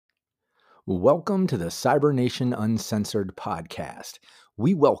Welcome to the Cybernation Uncensored podcast.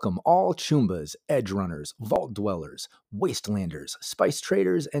 We welcome all Chumbas, Edge Runners, Vault Dwellers, Wastelanders, Spice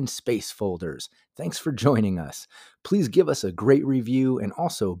Traders, and Space Folders. Thanks for joining us. Please give us a great review and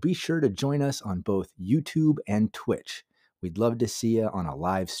also be sure to join us on both YouTube and Twitch. We'd love to see you on a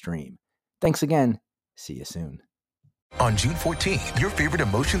live stream. Thanks again. See you soon. On June 14th, your favorite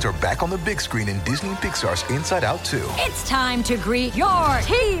emotions are back on the big screen in Disney and Pixar's Inside Out 2. It's time to greet your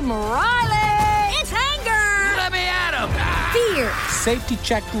Team Riley! It's anger! Let me at him! Fear! Safety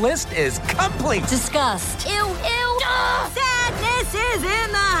checklist is complete! Disgust! Ew! Sadness is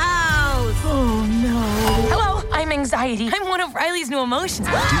in the house! Oh no! Hello, I'm anxiety. I'm one of Riley's new emotions.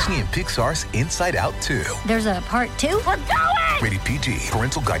 Disney and Pixar's Inside Out 2. There's a part 2? We're going! Rated PG.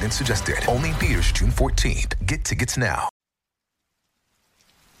 Parental guidance suggested. Only in theaters June 14th. Get tickets now.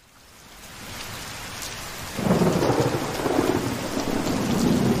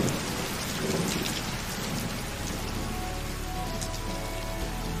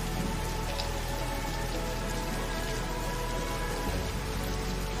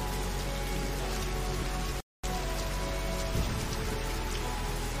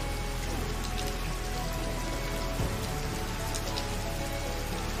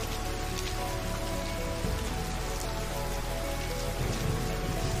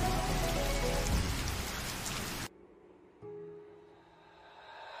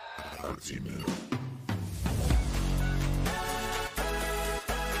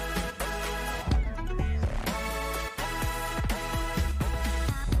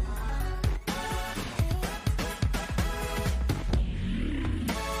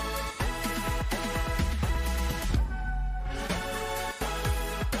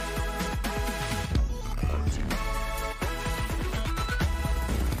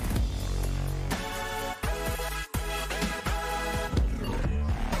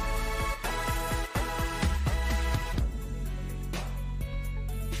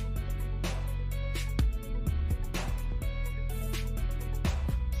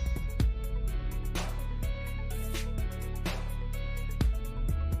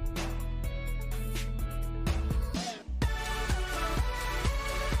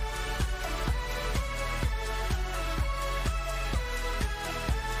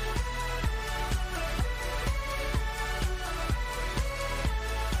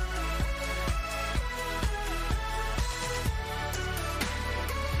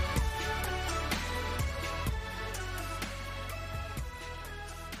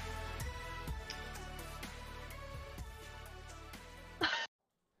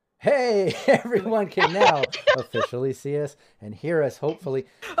 Hey, everyone can now officially see us and hear us, hopefully.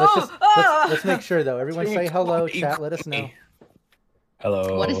 Let's make sure, though. Everyone say hello, chat, let us know.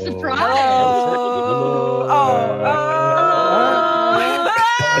 Hello. What a surprise!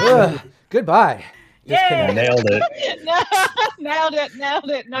 Goodbye. Yay! Nailed it. Nailed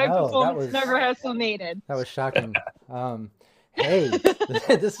it. No performance, no was- rehearsal needed. That was shocking. Hey,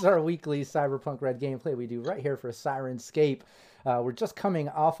 this is our weekly Cyberpunk Red gameplay we do right here for Sirenscape. We're just coming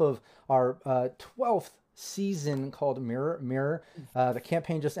off of our 12th season called Mirror. The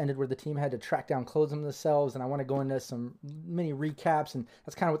campaign just ended where the team had to track down clothes themselves, and I want to go into some mini recaps, and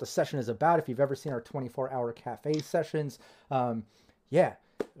that's kind of what the session is about. If you've ever seen our 24-hour cafe sessions,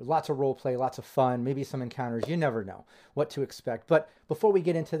 lots of role play, lots of fun, maybe some encounters. You never know what to expect. But before we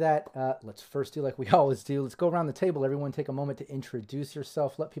get into that, let's first do like we always do. Let's go around the table. Everyone take a moment to introduce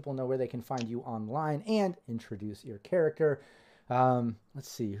yourself. Let people know where they can find you online and introduce your character. Let's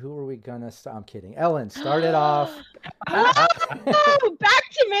see. Who are we going to start? I'm kidding. Ellen, start it off. Back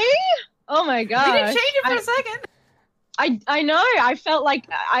to me? Oh my god. We didn't change it for a second. I know. I felt like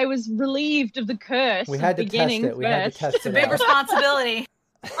I was relieved of the curse. We had to test it. We had to test It's a it big out. responsibility.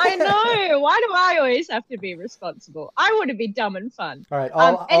 I know. Why do I always have to be responsible? I want to be dumb and fun. All right.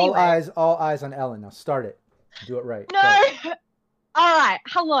 Anyway. All eyes on Ellen. Now start it. Do it right. No. Go. All right.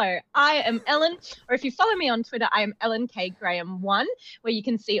 Hello. I am Ellen, or if you follow me on Twitter, I am Ellen K Graham 1, where you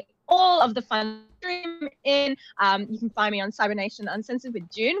can see all of the fun stream in. You can find me on Cybernation Uncensored with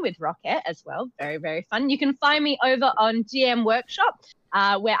June with Rocket as well. Very, very fun. You can find me over on GM Workshop,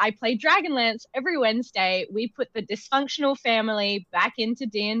 where I play Dragonlance every Wednesday. We put the dysfunctional family back into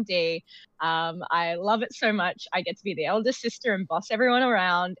D&D. I love it so much. I get to be the elder sister and boss everyone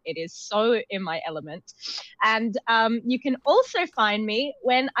around. It is so in my element. And you can also find me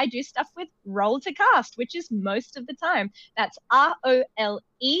when I do stuff with Roll to Cast, which is most of the time. That's ROLE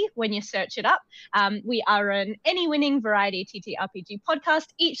when you search it up. We are an any-winning variety TTRPG podcast.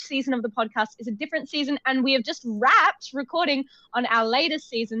 Each season of the podcast is a different season, and we have just wrapped recording on our latest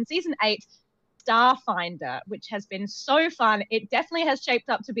season, season 8, Starfinder, which has been so fun. It definitely has shaped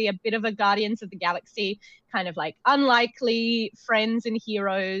up to be a bit of a Guardians of the Galaxy kind of like unlikely friends and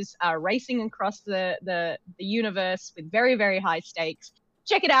heroes racing across the universe with very, very high stakes.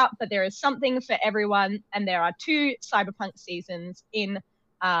 Check it out, but there is something for everyone, and there are 2 Cyberpunk seasons in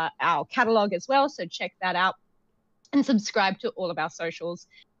our catalog as well, so check that out and subscribe to all of our socials.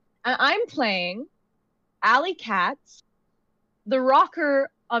 And I'm playing Alley Katz, the rocker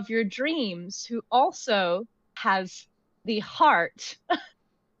of your dreams, who also has the heart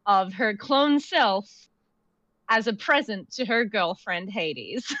of her clone self as a present to her girlfriend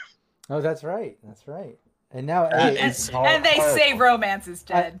Hades. Oh, that's right. That's right. And now, And they say romance is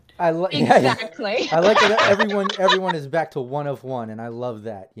dead. Exactly. I like that everyone is back to 1 of 1, and I love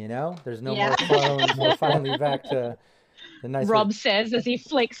that. You know, there's no more clones. We're finally back to the nice. Rob says as he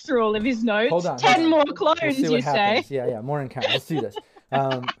flicks through all of his notes. Hold on, 10 more clones, we'll see what you happens. say? Yeah, more encounter. Let's do this.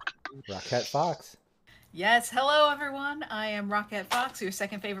 Rocket Fox. Yes, hello everyone. I am Rocket Fox, your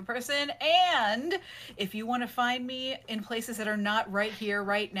second favorite person. And if you want to find me in places that are not right here,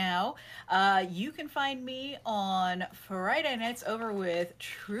 right now, you can find me on Friday nights over with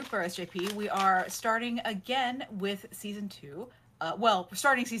Trooper SJP. We are starting again with season 2. We're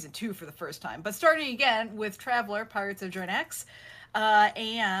starting season 2 for the first time, but starting again with Traveler, Pirates of Join X.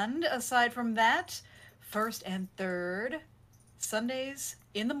 And aside from that, first and third Sundays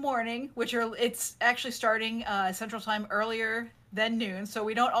in the morning, it's actually starting Central Time earlier than noon, so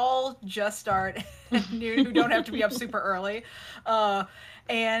we don't all just start at noon who don't have to be up super early.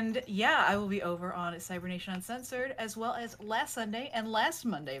 And yeah, I will be over on Cybernation Uncensored as well as last Sunday and last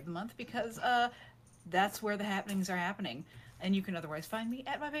Monday of the month, because that's where the happenings are happening. And you can otherwise find me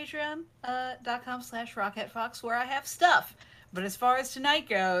at my patreon.com/rocketfox, where I have stuff. But as far as tonight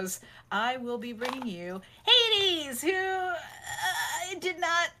goes, I will be bringing you Hades, who did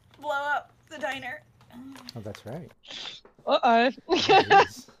not blow up the diner. Oh, that's right. Uh-oh.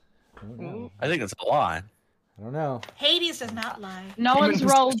 I think it's a lie. I don't know. Hades does not lie. No one's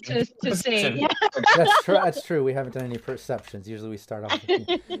rolled to see. That's true. We haven't done any perceptions. Usually we start off with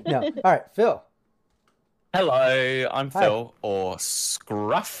no. All right, Phil. Hello, I'm Hi. Phil, or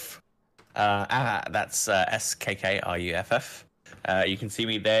Scruff. That's SKKRUFF. You can see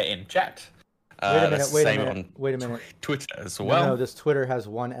me there in chat. Wait a minute. That's Wait the a same minute. on Wait a minute. Twitter as well. No, this Twitter has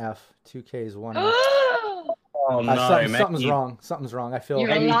 1 F. 2K is 1 F. Oh no, Something's wrong. Something's wrong. I feel.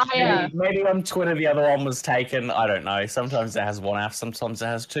 You're a liar. Maybe on Twitter the other one was taken. I don't know. Sometimes it has 1 F, sometimes it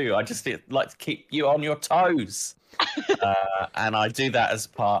has 2. I just like to keep you on your toes. And I do that as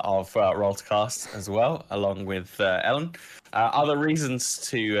part of Roll2Cast as well, along with Ellen. Other reasons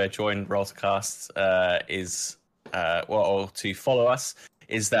to join Roll2Cast is, or to follow us,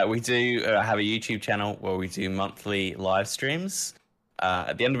 is that we do have a YouTube channel where we do monthly live streams.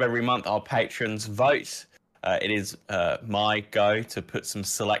 At the end of every month, our patrons vote. It is my go to put some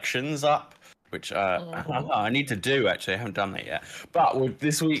selections up, which I need to do, actually. I haven't done that yet. But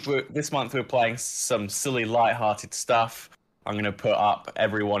this month, we're playing some silly, light-hearted stuff. I'm going to put up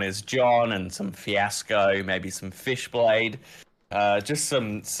Everyone is John and some Fiasco, maybe some Fishblade. Just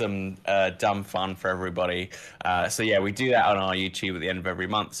some dumb fun for everybody. So yeah, we do that on our YouTube at the end of every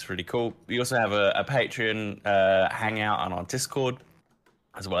month. It's really cool. We also have a Patreon hangout on our Discord,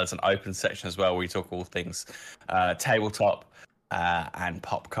 as well as an open section as well, where we talk all things tabletop and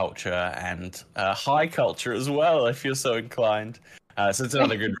pop culture and high culture as well, if you're so inclined. So it's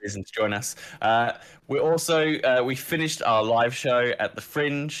another good reason to join us. We finished our live show at the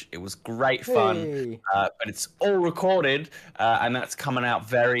Fringe. It was great fun, Hey. but it's all recorded, and that's coming out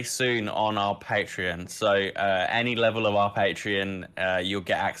very soon on our Patreon. So any level of our Patreon, you'll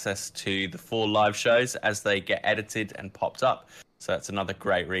get access to the full live shows as they get edited and popped up. So that's another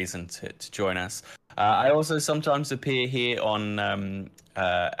great reason to join us. I also sometimes appear here on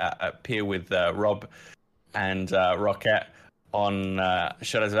appear with Rob and Rocket on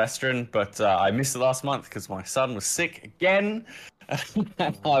Shadows of Estrin, but I missed it last month because my son was sick again,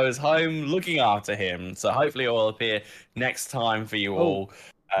 and I was home looking after him. So hopefully it will appear next time for you all.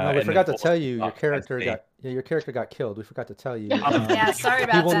 No, we forgot to tell you your character got killed. We forgot to tell you. Yeah, sorry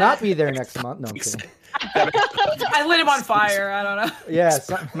about that. He will not be there next month. No, I'm kidding. I lit him on fire. I don't know. Yeah,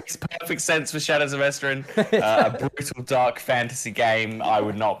 Makes perfect sense for Shadows of Estrin. A brutal, dark fantasy game. I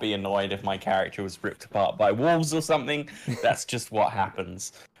would not be annoyed if my character was ripped apart by wolves or something. That's just what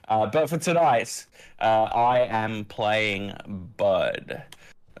happens. But for tonight, I am playing Bud,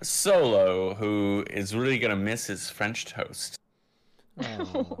 a solo who is really going to miss his French toast.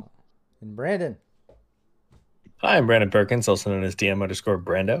 Oh. And Brandon. Hi, I'm Brandon Perkins, also known as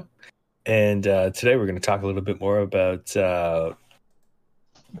DM_Brando. And today we're going to talk a little bit more about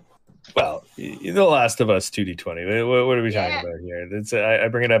Well, The Last of Us 2D20. What are we talking about here? I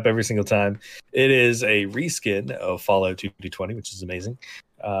bring it up every single time. It is a reskin of Fallout 2D20, which is amazing.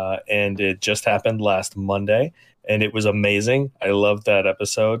 And it just happened last Monday, and it was amazing. I loved that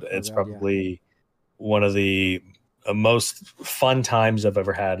episode. It's probably one of the most fun times I've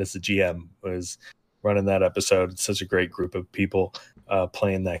ever had as a GM was running that episode. It's such a great group of people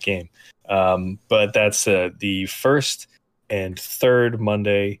playing that game. But that's the first and third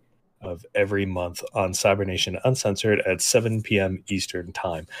Monday of every month on Cybernation Uncensored at 7 p.m. Eastern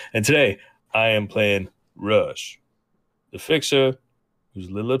Time. And today I am playing Rush, the fixer, who's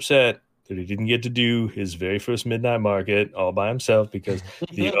a little upset that he didn't get to do his very first midnight market all by himself because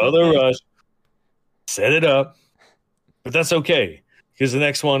the other Rush set it up. But that's okay, because the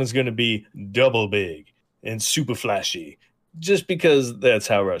next one is going to be double big and super flashy, just because that's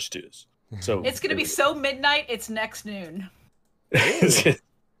how Rush does. So it's going to be so midnight, it's next noon.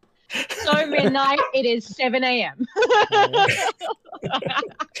 So midnight, it is 7 a.m.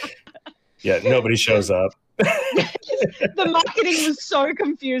 Yeah, nobody shows up. The marketing was so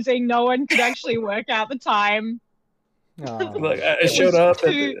confusing. No one could actually work out the time. Like I showed up.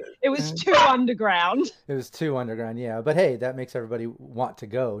 It was too underground. It was too underground, yeah. But hey, that makes everybody want to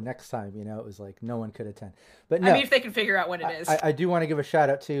go next time. You know, it was like no one could attend. But no, I mean, if they can figure out when it is. I do want to give a shout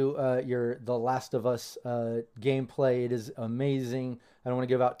out to your The Last of Us gameplay. It is amazing. I don't want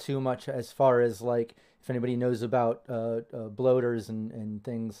to give out too much as far as like if anybody knows about bloaters and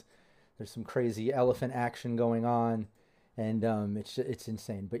things. There's some crazy elephant action going on. And it's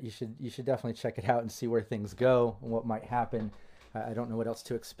insane, but you should definitely check it out and see where things go and what might happen. I don't know what else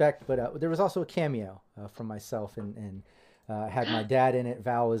to expect, but there was also a cameo from myself and had my dad in it.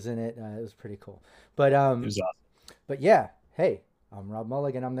 Val was in it. It was pretty cool. But it was awesome. But yeah, hey, I'm Rob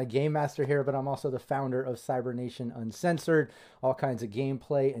Mulligan. I'm the game master here, but I'm also the founder of Cybernation Uncensored. All kinds of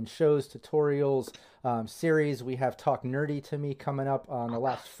gameplay and shows, tutorials, series. We have Talk Nerdy to Me coming up on the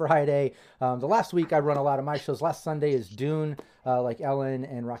last Friday. The last week I run a lot of my shows. Last Sunday is Dune, like Ellen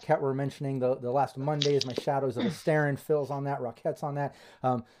and Rockette were mentioning. The last Monday is my Shadows of Astarin. Phil's on that. Rockette's on that.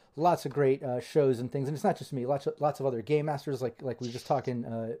 Lots of great shows and things, and it's not just me. Lots of other game masters, like we were just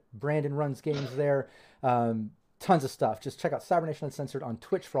talking. Brandon runs games there. Tons of stuff. Just check out Cybernation Uncensored on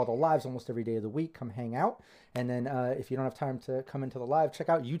Twitch for all the lives almost every day of the week. Come hang out. And then if you don't have time to come into the live, check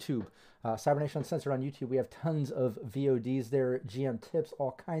out YouTube. Cybernation Uncensored on YouTube. We have tons of VODs there, GM tips,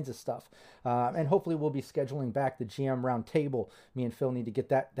 all kinds of stuff. And hopefully we'll be scheduling back the GM Roundtable. Me and Phil need to get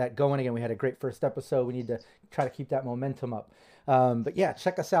that going again. We had a great first episode. We need to try to keep that momentum up. But yeah,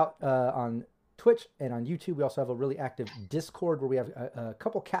 check us out on Twitch and on YouTube. We also have a really active Discord where we have a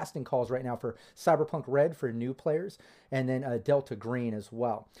couple casting calls right now for Cyberpunk Red for new players, and then Delta Green as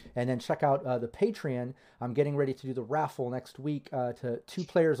well. And then check out the Patreon. I'm getting ready to do the raffle next week. Two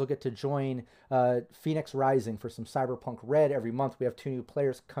players will get to join Phoenix Rising for some Cyberpunk Red. Every month we have two new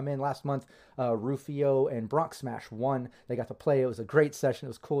players come in. Last month, Rufio and Bronx Smash won. They got to play. It was a great session. It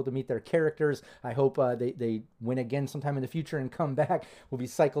was cool to meet their characters. I hope they win again sometime in the future and come back. We'll be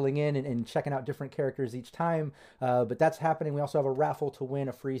cycling in and checking out different characters each time. But that's happening. We also have a raffle to win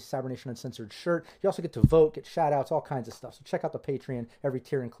a free Cybernation Uncensored shirt. You also get to vote, get shout outs, all kinds of stuff. So check out the Patreon. Every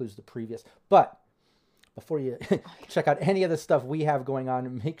tier includes the previous. But before you check out any of the stuff we have going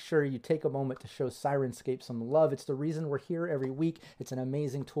on, make sure you take a moment to show Sirenscape some love. It's the reason we're here every week. It's an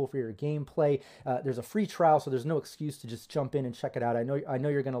amazing tool for your gameplay. There's a free trial, so there's no excuse to just jump in and check it out. I know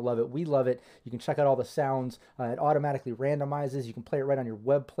you're going to love it. We love it. You can check out all the sounds. It automatically randomizes. You can play it right on your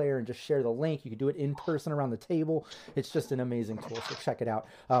web player and just share the link. You can do it in person around the table. It's just an amazing tool, so check it out.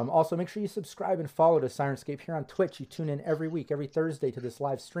 Also, make sure you subscribe and follow to Sirenscape here on Twitch. You tune in every week, every Thursday to this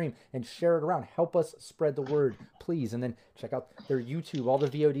live stream, and share it around. Help us spread the word, please. And then check out their YouTube. All the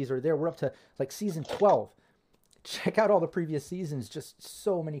VODs are there. We're up to like season 12. Check out all the previous seasons. Just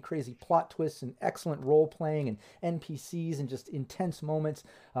so many crazy plot twists and excellent role playing and NPCs and just intense moments,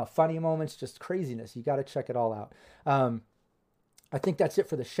 funny moments, just craziness. You got to check it all out. I think that's it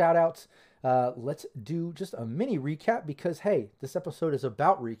for the shout outs. Let's do just a mini recap because, hey, this episode is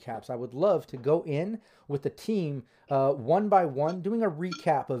about recaps. I would love to go in with the team one by one, doing a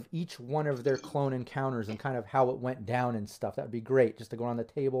recap of each one of their clone encounters and kind of how it went down and stuff. That would be great, just to go on the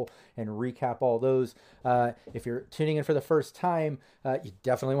table and recap all those. If you're tuning in for the first time, you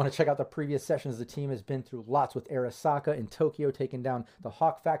definitely want to check out the previous sessions. The team has been through lots with Arasaka in Tokyo, taking down the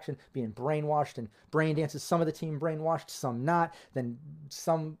Hawk faction, being brainwashed and brain dances. Some of the team brainwashed, some not. Then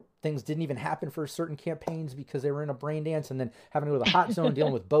some things didn't even happen for certain campaigns because they were in a brain dance, and then having to go to the hot zone,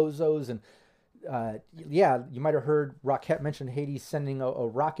 dealing with bozos, and yeah, you might have heard Rocket mention Hades sending a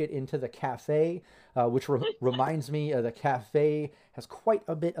rocket into the cafe, which reminds me the cafe has quite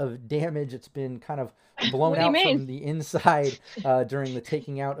a bit of damage. It's been kind of blown out from the inside during the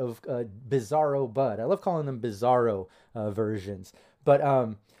taking out of Bizarro Bud. I love calling them Bizarro versions. But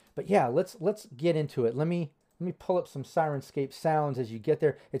yeah, let's get into it. Let me pull up some Sirenscape sounds as you get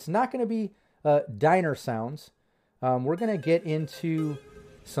there. It's not going to be diner sounds. We're going to get into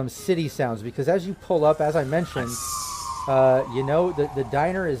some city sounds because as you pull up, as I mentioned, the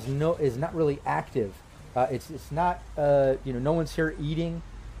diner is not really active. It's not no one's here eating.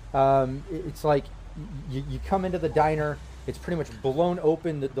 It's like you come into the diner. It's pretty much blown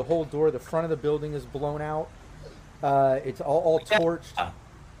open. The whole door, the front of the building is blown out. It's all torched.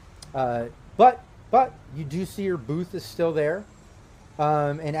 But you do see your booth is still there.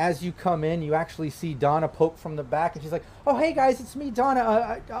 And as you come in, you actually see Donna poke from the back, and she's like, "Oh, hey guys, it's me,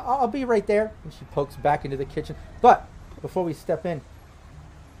 Donna. I'll be right there." And she pokes back into the kitchen. But before we step in,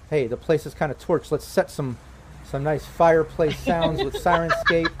 hey, the place is kind of torched. Let's set some nice fireplace sounds with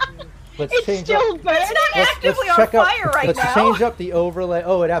Sirenscape. Let's change up. It's not actively on fire right now. Let's change up the overlay.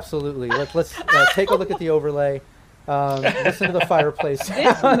 Oh, it absolutely. Let's take a look at the overlay. Listen to the fireplace.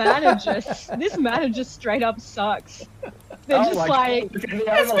 This manager straight up sucks. They're just like, it's been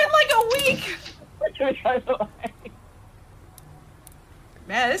like a week.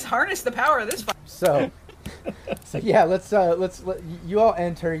 Man, this harnessed the power of this fire. So yeah, let's you all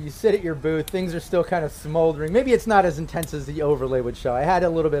enter. You sit at your booth. Things are still kind of smoldering. Maybe it's not as intense as the overlay would show. I had a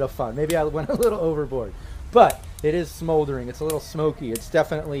little bit of fun. Maybe I went a little overboard, but it is smoldering. It's a little smoky. It's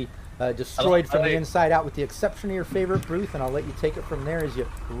definitely destroyed from the inside out, with the exception of your favorite booth. And I'll let you take it from there as you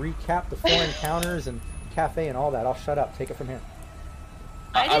recap the 4 encounters and cafe and all that. I'll shut up. Take it from here.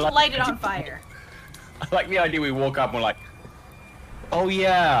 I just light it on fire. I like the idea we walk up and we're like, "Oh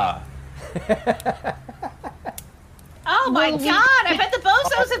yeah." Oh my god, I bet the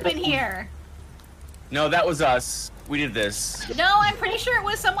Bozos have been here. No, that was us. We did this. No, I'm pretty sure it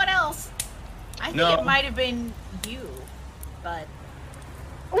was someone else. I think it might have been you, but...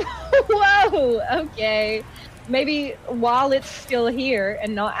 Whoa, okay. Maybe while it's still here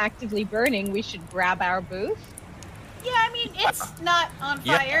and not actively burning, we should grab our booth? Yeah, I mean, it's not on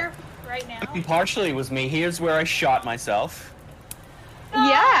fire right now. Partially it was me. Here's where I shot myself.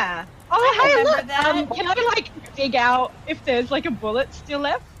 Yeah. Oh, hey, look. That. Can I dig out if there's a bullet still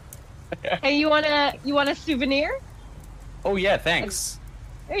left? Hey, you want a souvenir? Oh yeah, thanks.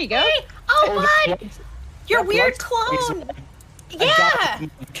 There you go. Hey, Bud! Your weird clone. Yeah.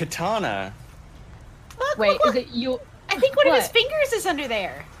 Katana. Look, wait, look. Is it you? I think one of his fingers is under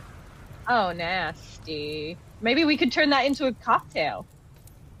there. Oh, nasty. Maybe we could turn that into a cocktail.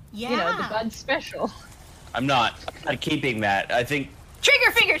 Yeah. The Bud special. I'm not keeping that. I think.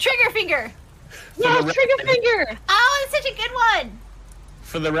 Trigger finger. Yeah, trigger finger. Oh, it's such a good one.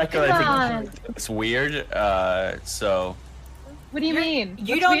 For the record, I think it's weird. So. What do you mean?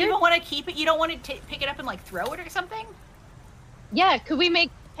 You don't even want to keep it? You don't want to pick it up and throw it or something? Yeah. Could we make?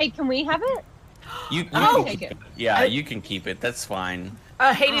 Hey, can we have it? You can keep it. Yeah, you can keep it. That's fine.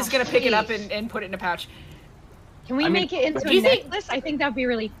 Hades gonna pick it up and put it in a pouch. Can we make it into a necklace? I think that'd be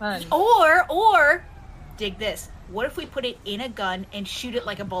really fun. Or, dig this. What if we put it in a gun and shoot it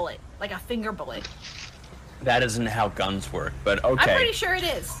like a bullet, like a finger bullet? That isn't how guns work, but okay. I'm pretty sure it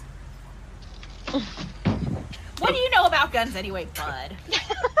is. What do you know about guns anyway, Bud?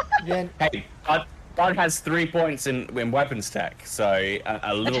 Hey, Bud has 3 points in weapons tech, so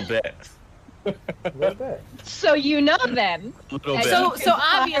a little bit. A little bit. So then. A little bit. So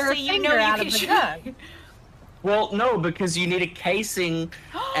obviously you know you can shoot. Well, no, because you need a casing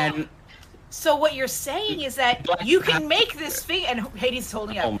and. So what you're saying is that you can make this finger, and Hades is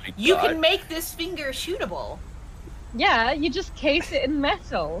holding up. Oh my God. You can make this finger shootable. Yeah, you just case it in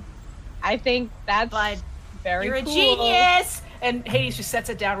metal. I think that's very cool. You're a genius! And Hades just sets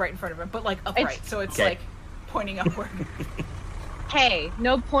it down right in front of him, but upright, so it's pointing upward. Hey,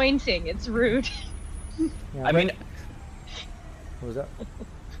 no pointing. It's rude. Yeah, I mean, what was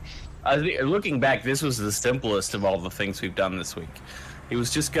that? Looking back, this was the simplest of all the things we've done this week. He was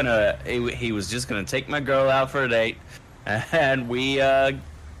just gonna take my girl out for a date, and we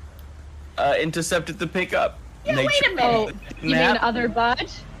intercepted the pickup. Yeah, wait a minute. Oh, you mean other Bud?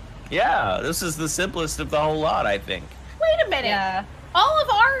 Yeah, this is the simplest of the whole lot, I think. Wait a minute. Yeah. All of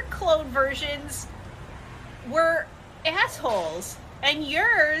our clone versions were assholes, and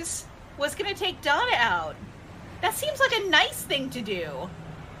yours was gonna take Donna out. That seems like a nice thing to do.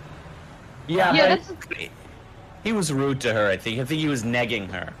 Yeah, he was rude to her, I think. I think he was negging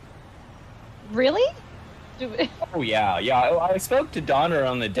her. Really? Oh yeah, yeah. I spoke to Donna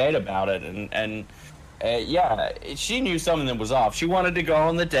on the date about it, and yeah, she knew something was off. She wanted to go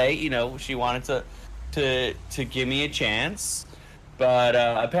on the date, you know. She wanted to give me a chance, but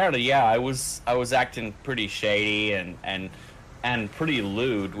apparently, yeah, I was acting pretty shady and pretty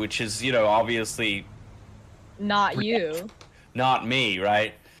lewd, which is, you know, obviously Not you. not me,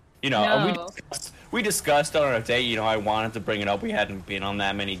 right? You know, No. we discussed on our date. You know, I wanted to bring it up. We hadn't been on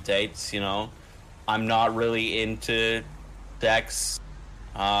that many dates, you know. I'm not really into sex.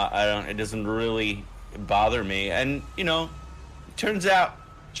 It doesn't really bother me. And, you know, turns out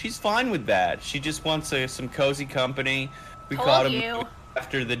she's fine with that. She just wants some cozy company. We caught him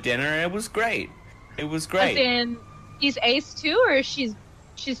after the dinner, and it was great. It was great. As in, she's ace too, or she's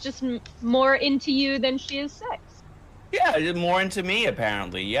just more into you than she is sex? Yeah, more into me,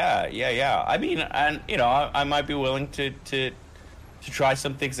 apparently. Yeah. I mean, and, you know, I might be willing to try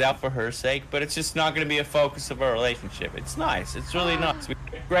some things out for her sake, but it's just not going to be a focus of our relationship. It's nice. It's really nice. We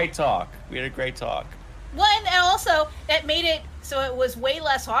had a great talk. Well, and also that made it so it was way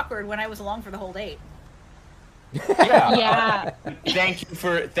less awkward when I was along for the whole date. Yeah. Yeah. Thank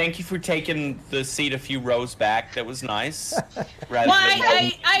you for taking the seat a few rows back. That was nice. Well,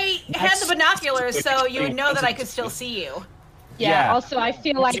 I had the binoculars, so you would know that I could still see you. Yeah. Also, I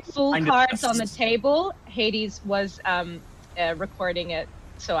feel like full Kind of- cards on the table. Hades was recording it,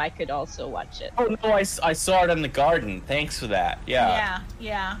 so I could also watch it. Oh no, I saw it in the garden. Thanks for that. Yeah.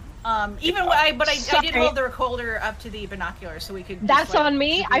 Even when I did Sorry. hold the recorder up to the binoculars so we could. That's just, like, on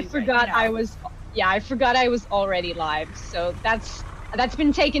me. I see, forgot you know. I was. Yeah, I forgot I was already live. So that's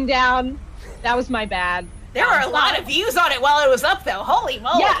been taken down. That was my bad. There were a lot of views on it while it was up, though. Holy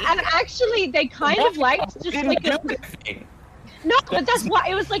moly! Yeah, and actually, they kind of liked just Didn't like do a, anything. no, but that's why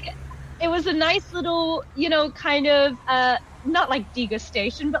it was like, it was a nice little, you know, kind of not like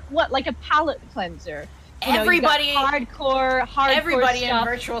degustation, but like a palate cleanser. You know, you got Everybody- hardcore Everybody in stuff.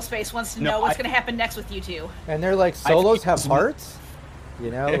 virtual space wants to No, know what's I- going to happen next with you two. And they're like, solos think have it's- hearts? You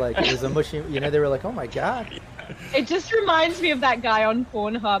know, like it was a mushy, you know, they were like, oh my god. It just reminds me of that guy on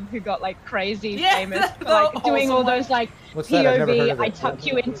Pornhub who got like crazy Yeah, famous the for like doing all wholesome those like What's that? I've never heard POV, of I it. tuck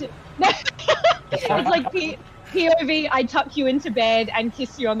you into it's like POV, I tuck you into bed and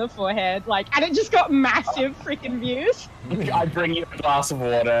kiss you on the forehead, like, and it just got massive freaking views. I bring you a glass of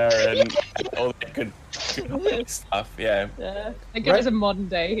water and all that good stuff. Yeah. Yeah, that guy's a modern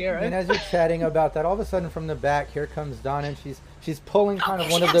day hero. And as you're chatting about that, all of a sudden from the back, here comes Donna, and she's pulling kind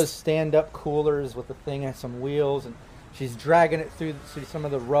of one of those stand-up coolers with a thing and some wheels, and she's dragging it through some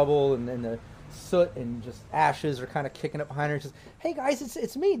of the rubble and the soot and just ashes are kind of kicking up behind her. She says, "Hey guys,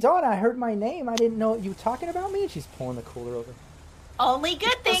 it's me, Donna. I heard my name. I didn't know you were talking about me." And she's pulling the cooler over. Only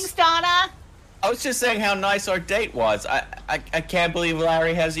good things, Donna. I was just saying how nice our date was. I can't believe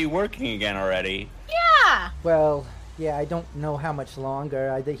Larry has you working again already. Yeah. Well, yeah, I don't know how much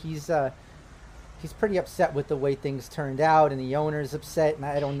longer. He's pretty upset with the way things turned out, and the owner's upset, and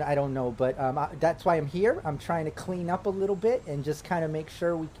I don't know, but that's why I'm here. I'm trying to clean up a little bit and just kind of make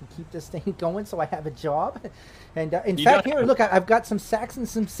sure we can keep this thing going, so I have a job. And in fact, here, look, I've got some sacks and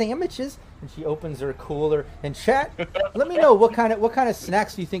some sandwiches. And she opens her cooler. And chat, let me know what kind of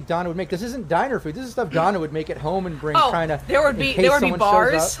snacks do you think Donna would make? This isn't diner food. This is stuff Donna would make at home and bring. There would be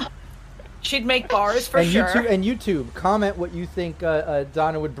bars. She'd make bars for sure. YouTube, comment what you think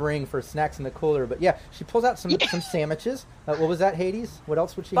Donna would bring for snacks in the cooler. But yeah, she pulls out some sandwiches. What was that, Hades? What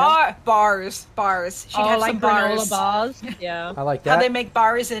else would she have? Bars. She'd have like some bars. granola bars. Yeah. I like that. How they make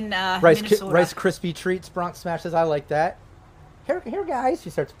bars in Rice Minnesota. Krispie treats, Bronx smashes. I like that. Here, guys. She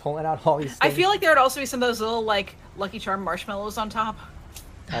starts pulling out all these things. I feel like there would also be some of those little like Lucky Charm marshmallows on top.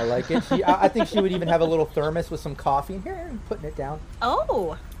 I like it. I think she would even have a little thermos with some coffee in here and putting it down.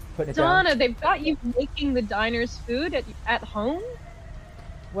 Oh. Putting it down. Donna, they've got you making the diner's food at home?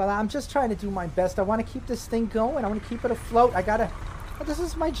 Well, I'm just trying to do my best. I want to keep this thing going. I want to keep it afloat. This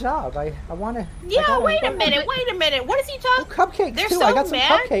is my job. I want to. Yeah, wait a minute. What is he talking? Cupcakes They're too. so I got some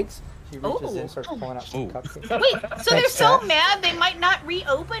mad. cupcakes. She reaches in Ooh. and starts pulling out some cupcakes. Wait, so they're so mad they might not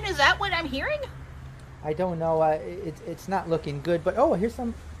reopen? Is that what I'm hearing? I don't know. It's not looking good. But here's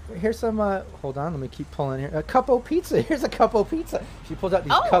some. Hold on. Let me keep pulling here. A Cupo pizza. Here's a Cupo pizza. She pulls out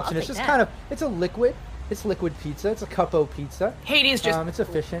these cups, and it's just kind of. It's a liquid. It's liquid pizza. It's a Cupo pizza. Hades just. It's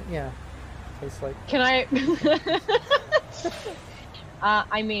efficient. Yeah. Tastes like. Can I?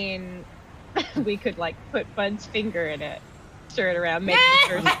 I mean, we could like put Bud's finger in it, stir it around, make the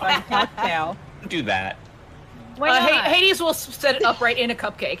first Bud cocktail. Do that. Why not? Hades will set it upright in a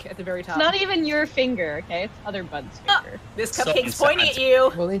cupcake at the very top. It's not even your finger, okay? It's other Bud's finger. This cupcake's pointing at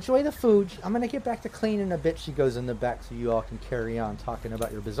you. Well, enjoy the food. I'm gonna get back to cleaning a bit. She goes in the back, so you all can carry on talking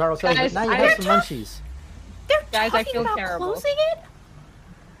about your bizarro selves. But Guys, now you have some munchies. They're Guys, I talking feel about terrible. closing it?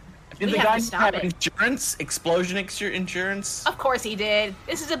 Did We the have to guy stop have it. insurance? Explosion insurance? Of course he did.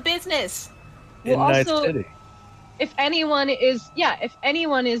 This is a business. In Well, Night also, City. if anyone is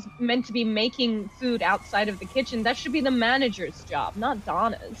meant to be making food outside of the kitchen, that should be the manager's job, not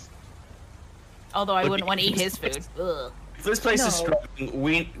Donna's. Although I Look, wouldn't want to eat his food. Ugh. If this place is No. struggling,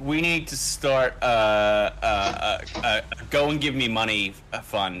 we need to start go and give me money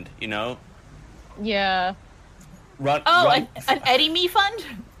fund. You know, Yeah. run. Oh, run, an Eddie Me fund?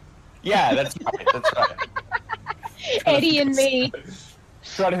 yeah, that's right. That's right. Eddie and me.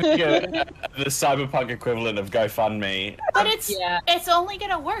 Try to get the Cyberpunk equivalent of GoFundMe. But it's Yeah. it's only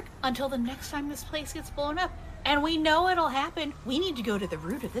gonna work until the next time this place gets blown up. And we know it'll happen. We need to go to the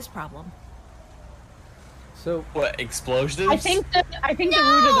root of this problem. So What explosives? I think the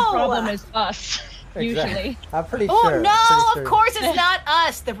root of the problem is us. Usually. I'm pretty Oh sure. no, pretty of sure. course it's not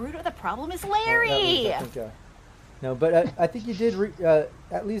us. The root of the problem is That was, Larry. I think, no, but I think you did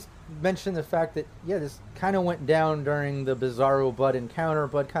at least mention the fact that, yeah, this kind of went down during the Bizarro Bud encounter.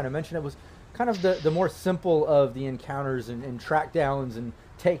 Bud kind of mentioned it was kind of the more simple of the encounters and track downs and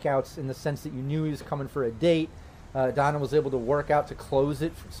takeouts, in the sense that you knew he was coming for a date. Donna was able to work out to close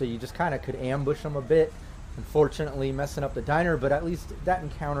it, so you just kind of could ambush him a bit. Unfortunately, messing up the diner, but at least that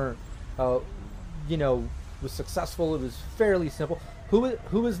encounter, was successful. It was fairly simple.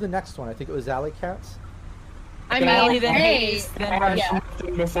 Who was the next one? I think it was Alley Cats. I Allie, mean, then hey, Hayes, then One Rush.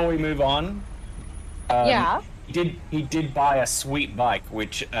 thing before we move on. yeah. He did buy a sweet bike,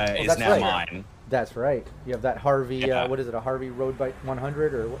 which is that's now right. mine. That's right. You have that Harvey. Yeah. What is it? A Harvey Road Bike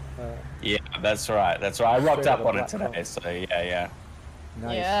 100 or what? Yeah, that's right. That's right. I rocked Straight up out of on it Black today, Chrome. so yeah.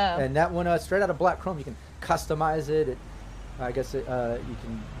 Nice. Yeah. And that one, straight out of Black Chrome, you can customize it. I guess you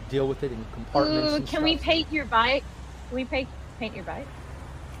can deal with it in compartments. Ooh, and can we stuff. paint your bike? Can we paint your bike?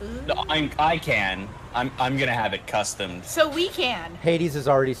 No, I can. I'm gonna have it customed. So we can. Hades is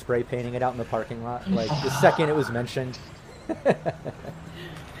already spray painting it out in the parking lot. Like the second it was mentioned.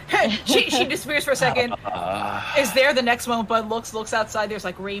 she disappears for a second. Is there the next moment? Bud looks outside. There's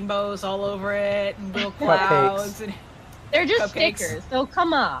like rainbows all over it and little clouds. And... They're just Cupcakes. stickers. They'll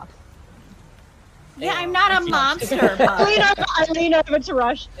come off. Yeah, I'm not a monster, I lean over to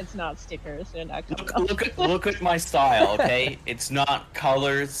Rush. It's not stickers. They're not coming off. Look at my style, okay? It's not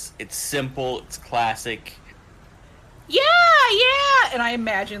colors. It's simple. It's classic. Yeah. And I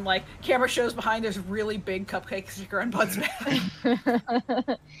imagine like camera shows behind. There's a really big cupcake sticker on Bud's back.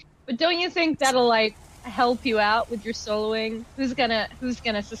 But don't you think that'll like help you out with your soloing? Who's gonna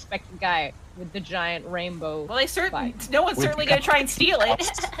suspect the guy with the giant rainbow? Well, bike? no one's certainly gonna try and steal it.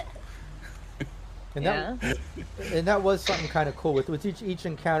 And that was something kind of cool with each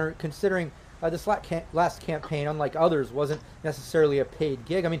encounter, considering this last campaign, unlike others, wasn't necessarily a paid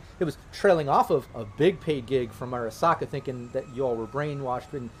gig. I mean, it was trailing off of a big paid gig from Arasaka, thinking that you all were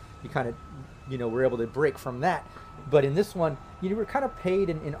brainwashed and you kind of, were able to break from that. But in this one, you were kind of paid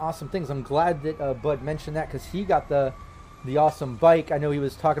in awesome things. I'm glad that Bud mentioned that, because he got the awesome bike. I know he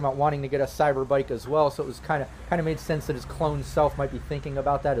was talking about wanting to get a cyber bike as well, so it was kind of made sense that his clone self might be thinking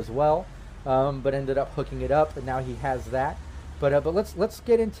about that as well. But ended up hooking it up, and now he has that. But let's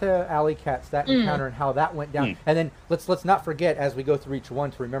get into Alley Cats, that encounter and how that went down, and then let's not forget as we go through each one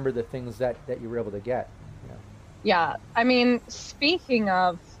to remember the things that you were able to get. Yeah, I mean, speaking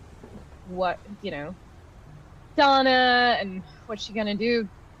of what Donna and what's she gonna do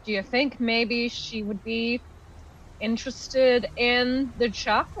you think maybe she would be interested in the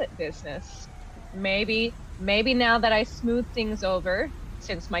chocolate business? Maybe now that I smooth things over,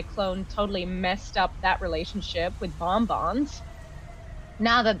 since my clone totally messed up that relationship with bonbons,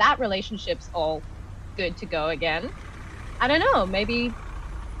 now that relationship's all good to go again, I don't know, maybe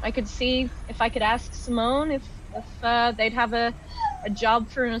I could see if I could ask Simone if they'd have a job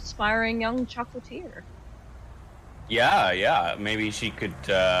for an aspiring young chocolatier. Yeah. Maybe she could.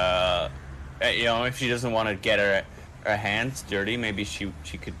 If she doesn't want to get her hands dirty, maybe she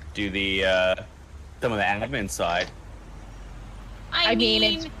could do the some of the admin side. I mean,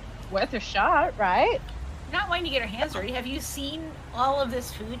 it's worth a shot, right? not wanting to get her hands dirty. Have you seen all of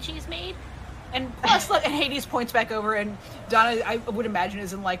this food she's made? And plus, look, and Hades points back over, and Donna, I would imagine,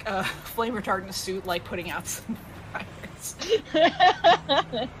 is in like a flame retardant suit, like putting out some fires.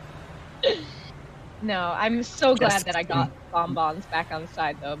 No, I'm so glad that I got bonbons back on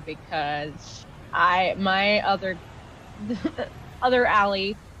side though, because my other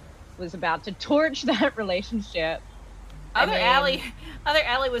Allie was about to torch that relationship. Other Allie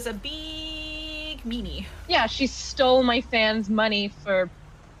was a big meanie. Yeah, she stole my fans' money for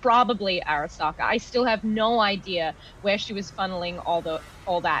probably Arasaka. I still have no idea where she was funneling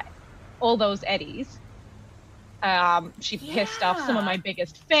all those eddies. She pissed off some of my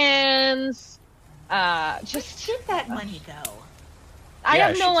biggest fans. Just Where did that money go? I Yeah,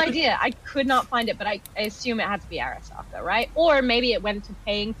 have no she took- idea. I could not find it, but I assume it had to be Arasaka, right? Or maybe it went to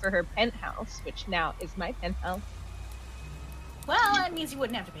paying for her penthouse, which now is my penthouse. Well, that means you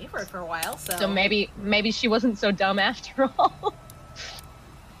wouldn't have to pay for it for a while, so... So maybe she wasn't so dumb after all.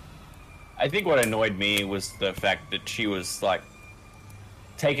 I think what annoyed me was the fact that she was like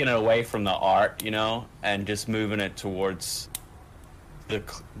taking it away from the art, you know, and just moving it towards the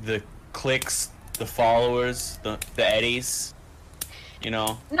clicks, the followers, the eddies, you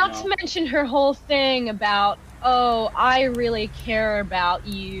know. Not to mention her whole thing about, oh, I really care about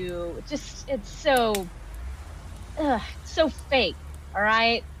you. Just, it's so fake, all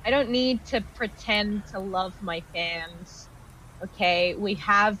right? I don't need to pretend to love my fans, okay? We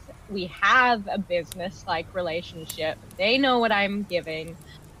have a business-like relationship. They know what I'm giving.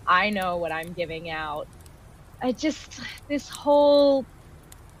 I know what I'm giving out. This whole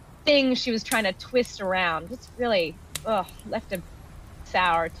thing she was trying to twist around just really, left a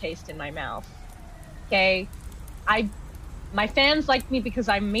sour taste in my mouth. Okay? My fans like me because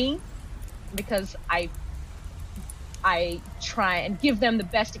I'm me, because I try and give them the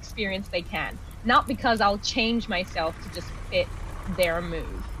best experience they can, not because I'll change myself to just fit their mood.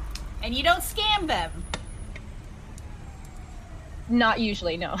 And you don't scam them. Not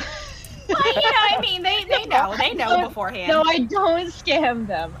usually, no. Well, you know, I mean, they know beforehand. No, I don't scam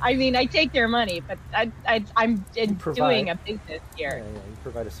them. I mean, I take their money, but I'm doing a business here. Yeah, you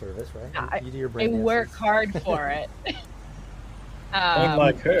provide a service, right? I, you do your I brand work answers. hard for it.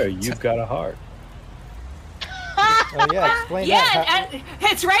 Unlike her, you've got a heart. Oh yeah, explain that. How- and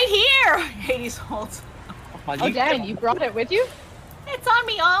it's right here! Hades holds. Oh, dang, you brought it with you? It's on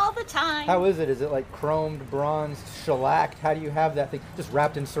me all the time. How is it? Is it like chromed, bronzed, shellacked? How do you have that thing? Just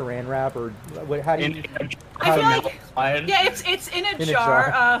wrapped in saran wrap, or what? How do you? I feel like, iron? yeah, it's in a In a jar.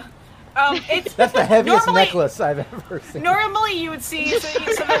 jar. It's That's the heaviest normally- necklace I've ever seen. Normally, you would see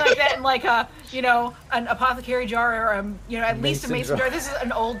something like that in like a, you know, an apothecary jar or you know, at least a Mason mason jar. jar. This is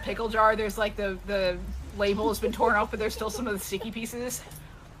an old pickle jar. There's like the label has been torn off, but there's still some of the sticky pieces.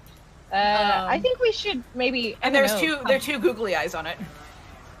 I think we should maybe. And there are two googly eyes on it.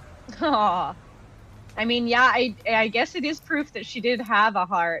 Aw. I mean, yeah, I guess it is proof that she did have a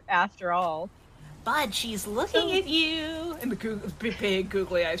heart after all. Bud, she's looking at you. And the big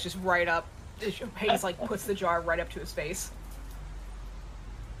googly eyes just right up. Hades like puts the jar right up to his face.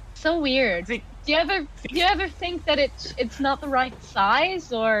 So weird. Do you ever think that it's not the right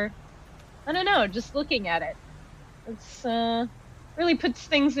size, or I don't know, just looking at it. It's really puts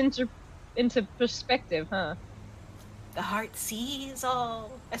things into perspective, huh? The heart sees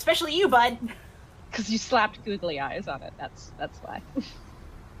all. Especially you, Bud. Because you slapped googly eyes on it. That's why.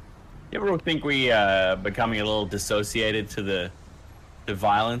 You ever think we becoming a little dissociated to the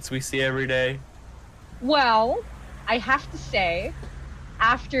violence we see every day? Well, I have to say,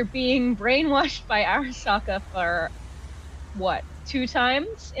 after being brainwashed by Arasaka for, 2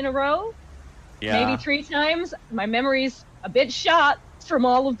 times in a row? Yeah. Maybe 3 times? My memory's a bit shot from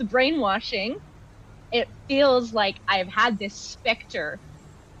all of the brainwashing. It feels like I've had this specter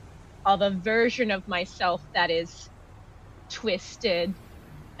of a version of myself that is twisted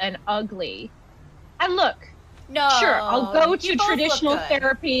and ugly. And look, No. sure, I'll go you to both traditional look good.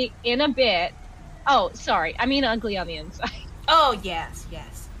 therapy in a bit. Oh, sorry, I mean ugly on the inside. Oh, yes.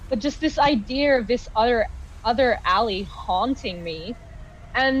 But just this idea of this other alley haunting me.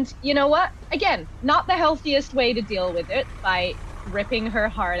 And you know what? Again, not the healthiest way to deal with it, by ripping her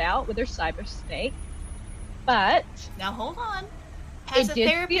heart out with her cyber snake. But Now hold on. Has It a did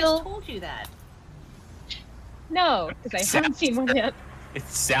therapist feel- told you that? no, because I haven't seen one yet. It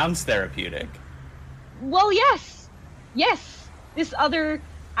sounds therapeutic. Well, yes. This other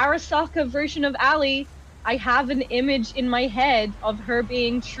Arasaka version of Ali, I have an image in my head of her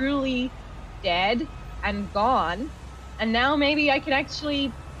being truly dead and gone, and now maybe I can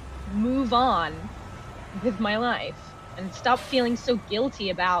actually move on with my life and stop feeling so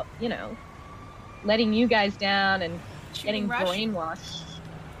guilty about, letting you guys down and getting Rush? brainwashed.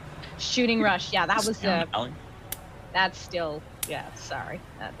 Shooting Rush, yeah, that was Alan? that's still, yeah, sorry.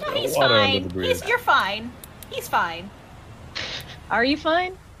 No, he's Water under fine. the bridge. You're fine. He's fine. Are you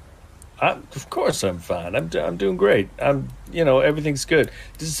fine? Of course I'm fine. I'm doing great. Everything's good.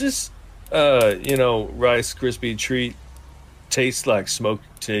 Does this, Rice Krispie treat taste like smoke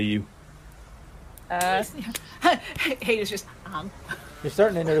to you? Hades just, You're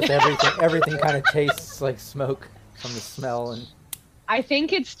starting to notice everything kind of tastes like smoke from the smell, and I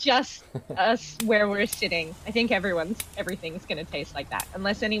think it's just us where we're sitting. I think everything's gonna taste like that,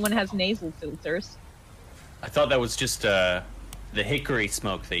 unless anyone has nasal filters. I thought that was just the hickory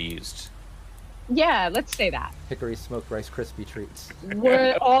smoke they used. Yeah, let's say that. Hickory smoked Rice Krispie treats.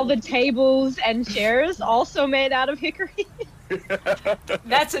 Were all the tables and chairs also made out of hickory?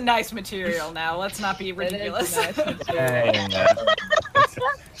 That's a nice material now. Let's not be ridiculous. It is a nice material.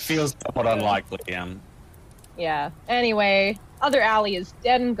 Feels somewhat unlikely, Yeah. Anyway, other alley is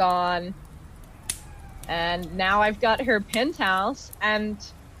dead and gone. And now I've got her penthouse, and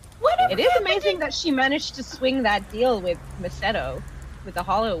it is amazing that she managed to swing that deal with Macedo, with the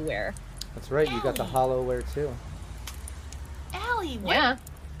Hollowware. That's right, you got the Hollowware too. Allie, Yeah.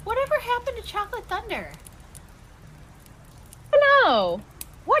 whatever happened to Chocolate Thunder? I don't know.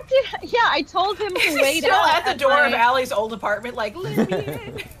 What did... Yeah, I told him to wait Still out at the door of my... Allie's old apartment, like, let me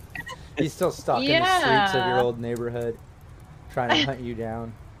in. He's still stalking the streets of your old neighborhood, trying to hunt you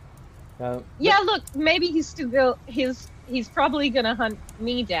down. Yeah, look, maybe he's still he's probably gonna hunt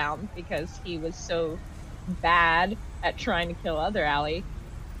me down because he was so bad at trying to kill other Allie.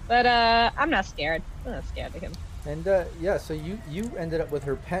 But I'm not scared. I'm not scared of him. And yeah, so you ended up with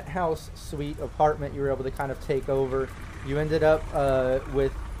her penthouse suite apartment. You were able to kind of take over. You ended up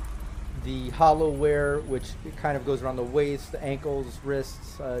with the Hollowware, which it kind of goes around the waist, the ankles,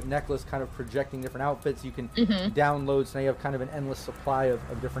 wrists, necklace, kind of projecting different outfits. You can download, so now you have kind of an endless supply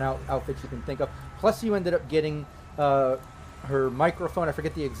of different outfits you can think of. Plus, you ended up getting her microphone. I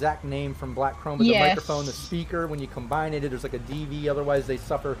forget the exact name from Black Chrome, but the microphone, the speaker, when you combine it, there's like a DV. Otherwise, they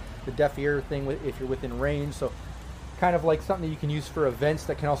suffer the deaf ear thing if you're within range. So kind of like something that you can use for events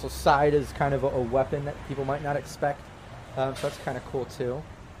that can also side as kind of a weapon that people might not expect. So that's kind of cool, too.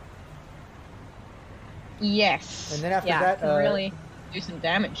 Yes. And then after that, that... can really do some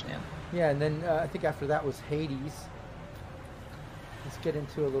damage now. Yeah, and then I think after that was Hades. Let's get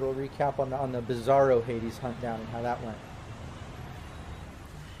into a little recap on the Bizarro Hades hunt down and how that went.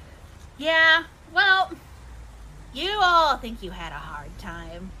 Yeah, well, you all think you had a hard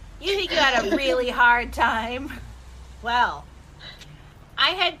time. You think you had a really hard time. Well,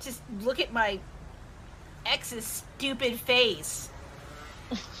 I had to look at my ex's stupid face.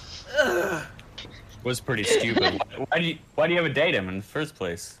 Ugh. Was pretty stupid. Why do you ever date him in the first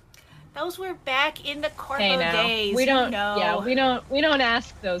place? Those were back in the Corpo Hey, now, days. we don't. You know. Yeah, we don't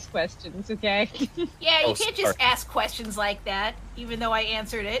ask those questions, okay? Yeah, you can't just ask questions like that, even though I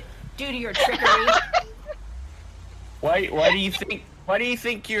answered it due to your trickery. Why do you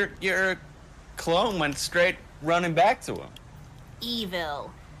think your clone went straight running back to him?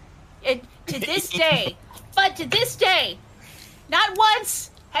 Evil. To this day, not once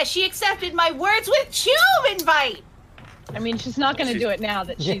has she accepted my words with tube invite. I mean, she's not going to do it now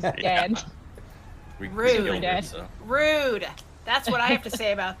that she's dead. Rude. That's what I have to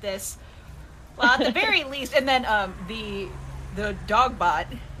say about this. Well, at the very least, and then the dog bot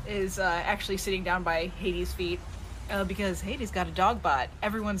is actually sitting down by Hades' feet because Hades got a dog bot,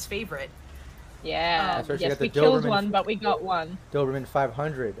 everyone's favorite. Yeah. That's right, yes, we killed one, but we got one. Doberman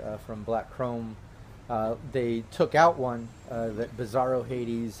 500 from Black Chrome. They took out one that Bizarro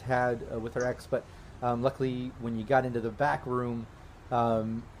Hades had with her ex, but luckily when you got into the back room,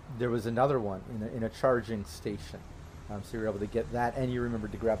 there was another one in a charging station. So you were able to get that, and you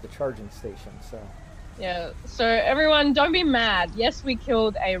remembered to grab the charging station. Yeah, so everyone, don't be mad. Yes, we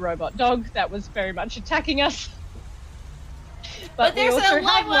killed a robot dog that was very much attacking us. But there's we also a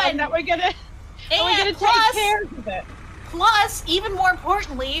have one that we're gonna take care of it. Plus, even more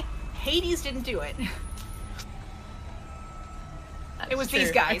importantly, Hades didn't do it. It was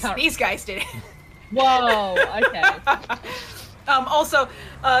these guys. These guys did it. Whoa, okay. Also,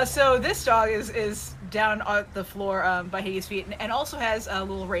 so this dog is down on the floor by Hades' feet, and also has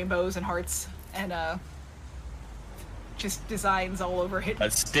little rainbows and hearts and just designs all over it.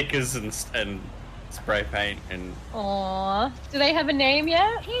 Stickers and spray paint and. Aww. Do they have a name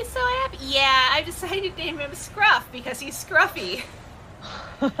yet? He's so happy. Yeah, I decided to name him Scruff because he's scruffy.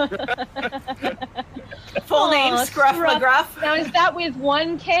 Full name Scruff McGruff. Now is that with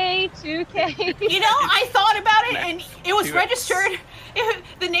 1K, 2K? You know, I thought about it, and it was registered.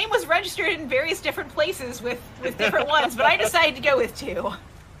 The name was registered in various different places with different ones, but I decided to go with 2.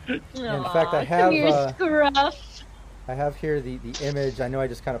 In fact, I have I have here the image. I know I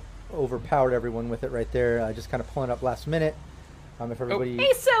just kind of overpowered everyone with it right there. Just kind of pulling up last minute. If everybody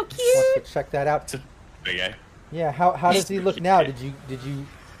he's so cute. wants to check that out. Okay. Yeah, how does he look now? Did you?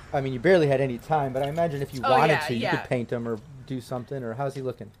 I mean, you barely had any time, but I imagine if you wanted to, you could paint him or do something. Or how's he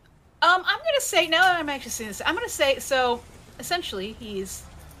looking? I'm gonna say now that I'm actually seeing this, I'm gonna say so. Essentially, he's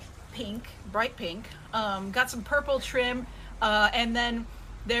pink, bright pink. Got some purple trim, and then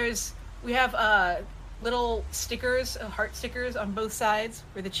we have little stickers, heart stickers on both sides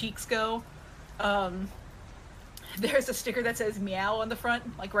where the cheeks go. There's a sticker that says meow on the front,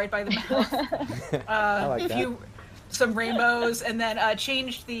 like right by the mouth. I like that. Some rainbows, and then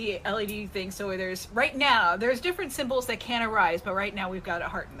changed the LED thing so there's different symbols that can arise, but right now we've got a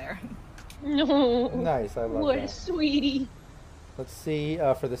heart in there. No. Nice, I love What that. a sweetie. Let's see,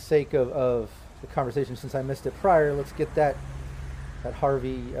 for the sake of the conversation, since I missed it prior, let's get that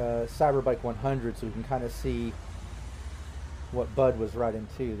Harvey Cyberbike 100 so we can kind of see what Bud was riding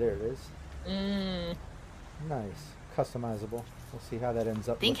too. There it is. Nice. Customizable. We'll see how that ends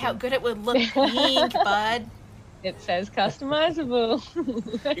up. Think looking. how good it would look pink, Bud. It says customizable.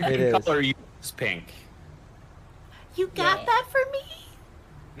 It is. What color you use pink? You got that for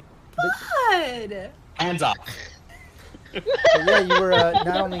me? Bud! Hands off. But yeah, you were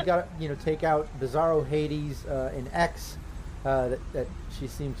not only got take out Bizarro Hades in X that she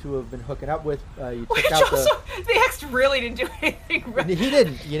seemed to have been hooking up with. You Which took out also, the ex really didn't do anything right. He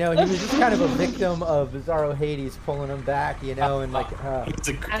didn't, he was just kind of a victim of Bizarro Hades pulling him back, and like.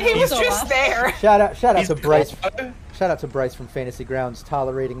 He was just there. Shout out to Bryce. Shout out to Bryce from Fantasy Grounds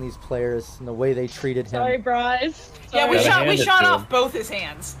tolerating these players and the way they treated him. Sorry, Bryce. Yeah, we Gotta shot hand it to off him. both his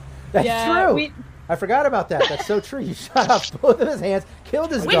hands. That's true. I forgot about that. That's so true. You shot off both of his hands,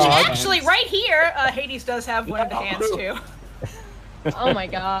 killed his Which dog. actually, right here, Hades does have one of the hands too. Oh my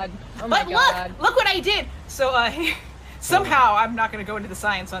god. Oh my But god. look what I did. So somehow, I'm not going to go into the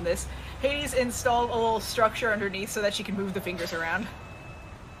science on this. Hades installed a little structure underneath so that she can move the fingers around.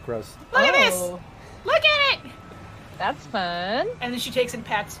 Gross. Look at this! Oh. Look at it! That's fun. And then she takes and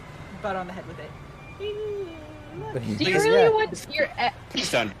pats Bud on the head with it. Do you really want your Please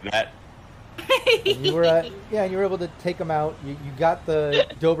don't do that. And you were, and you were able to take them out. You got the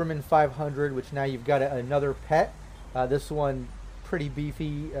Doberman 500, which now you've got another pet. This one, pretty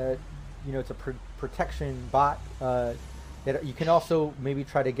beefy. It's a protection bot. You can also maybe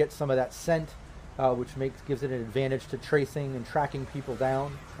try to get some of that scent, which gives it an advantage to tracing and tracking people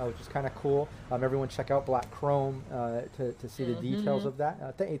down, which is kind of cool. Everyone check out Black Chrome to see the details of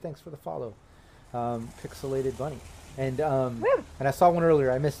that. Hey, thanks for the follow, Pixelated Bunny. And I saw one earlier.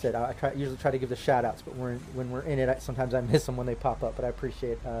 I missed it. I usually try to give the shout outs, but when we're in it, sometimes I miss them when they pop up. But I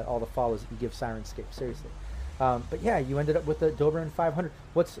appreciate all the follows that you give Sirenscape. Seriously. But yeah, you ended up with the Doberman 500.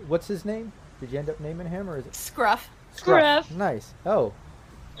 What's his name? Did you end up naming him, or is it Scruff? Scruff. Nice. Oh,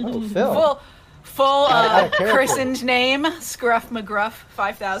 Phil. Full Out of character. christened name, Scruff McGruff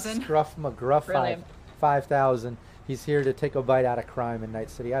 5000. Scruff McGruff Brilliant. 5000. He's here to take a bite out of crime in Night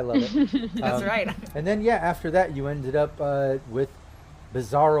City. I love it. That's right. And then after that, you ended up with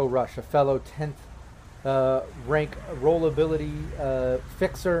Bizarro Rush, a fellow 10th rank rollability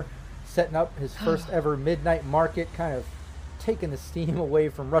fixer, setting up his first ever midnight market, kind of taking the steam away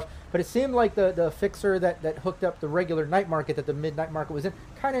from Rush. But it seemed like the fixer that hooked up the regular night market that the midnight market was in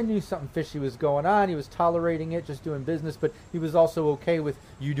kind of knew something fishy was going on. He was tolerating it, just doing business, but he was also okay with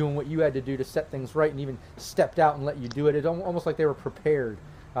you doing what you had to do to set things right, and even stepped out and let you do it. It's almost like they were prepared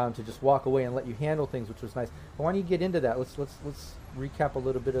to just walk away and let you handle things, which was nice. But why don't you get into that? Let's recap a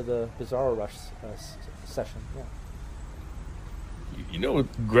little bit of the Bizarro Rush session. Yeah. You know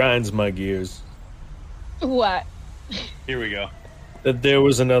what grinds my gears? What? Here we go. That there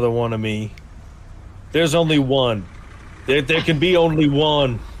was another one of me. There's only one. There can be only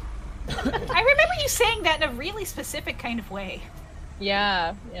one. I remember you saying that in a really specific kind of way.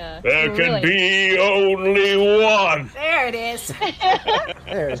 Yeah. There can be only one. There it is.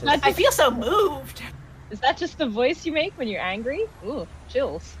 There it is. I feel so moved. Is that just the voice you make when you're angry? Ooh,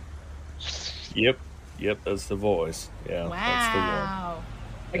 chills. Yep, that's the voice. Yeah, that's the one. Wow.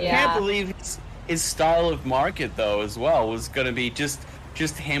 I can't believe his style of market, though, as well, was going to be just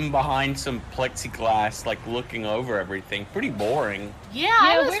him behind some plexiglass, like looking over everything. Pretty boring. Yeah,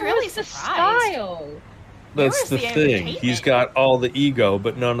 I was where really was the surprised. style? That's was the the thing. entertainment? He's got all the ego,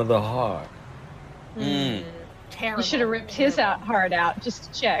 but none of the heart. Terrible. You should have ripped his heart out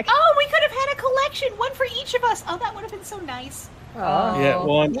just to check. Oh, we could have had a collection, one for each of us. Oh, that would have been so nice. Yeah,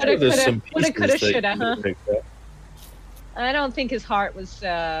 well, I'm sure there's some pieces coulda, that shoulda, you huh? picked up. I don't think his heart was.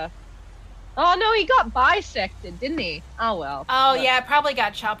 Oh no, he got bisected, didn't he? Oh well. Oh, yeah, it probably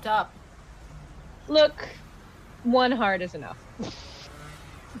got chopped up. Look, one heart is enough.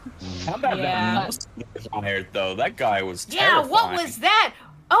 How about Yeah. that fired, though? That guy was Yeah, terrifying. what was that?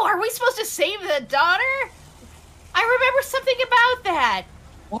 Oh, are we supposed to save the daughter? I remember something about that.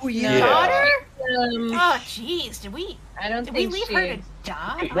 Oh, The daughter? Um, Oh, jeez, did we I don't did we think leave she. her to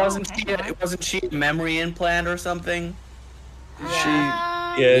die? It wasn't Oh, she. hang on. It wasn't she a memory implant or something? She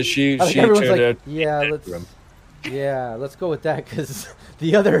I think turned everyone's like, out. let's go with that because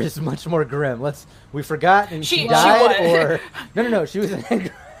the other is much more grim. We forgot and she She died, was. or no, she was an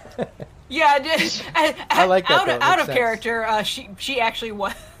Yeah, I like that, though. It Out makes of sense. character, she actually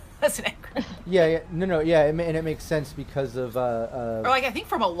was an actor. Yeah, and it makes sense because of Or like I think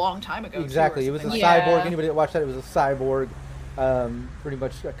from a long time ago. exactly. Too, It was a like cyborg. Anybody that watched that, it was a cyborg. Pretty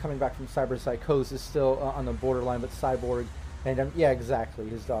much coming back from cyberpsychosis, still on the borderline, but cyborg. And yeah, exactly.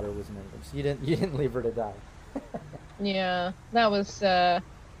 His daughter was an enemy. So you didn't leave her to die. Yeah, that was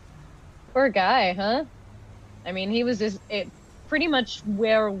poor guy, huh? I mean, he was pretty much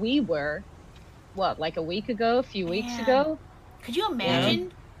where we were. What, like a week ago, a few weeks ago? Could you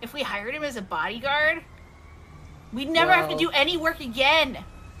imagine if we hired him as a bodyguard? We'd never have to do any work again.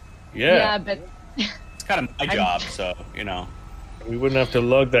 Yeah, but it's kind of my job, so you know. We wouldn't have to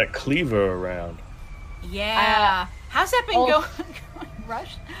lug that cleaver around. Yeah. How's that been going,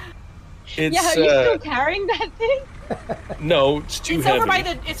 Rush? It's, yeah, are you still carrying that thing? No, it's too It's heavy. over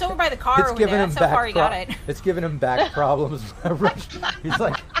by the car over there. That's how far he got it. It's giving him back problems. He's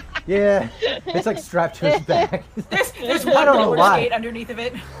like, yeah, it's like strapped to his back. There's I one don't know roller why. skate underneath of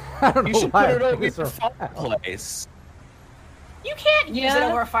it. I don't You know should why. put it I over think your it's fireplace. You can't use it Yeah.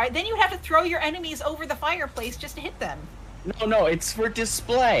 over a fire. Then you would have to throw your enemies over the fireplace just to hit them. No, it's for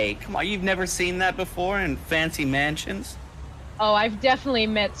display. Come on, you've never seen that before in fancy mansions? Oh, I've definitely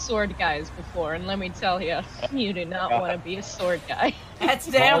met sword guys before, and let me tell you, you do not want to be a sword guy.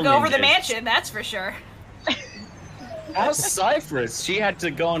 They don't go over the ninjas. mansion, that's for sure. How's Cypress? She had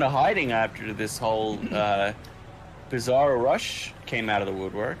to go into hiding after this whole bizarre rush came out of the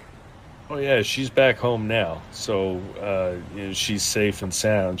woodwork. Oh yeah, she's back home now, so she's safe and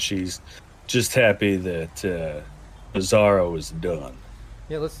sound. She's just happy that Bizarro is done.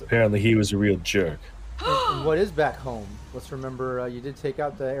 Yeah, Apparently, he was a real jerk. and what is back home? Let's remember you did take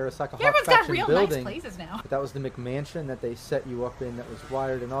out the Arasaka Hawk Everyone's got faction real building. nice places now. But that was the McMansion that they set you up in, that was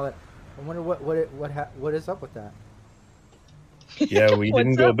wired and all that. I wonder what is up with that. Yeah, we didn't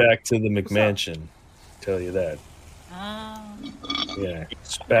What's go up? back to the McMansion. Tell you that. Oh. Yeah,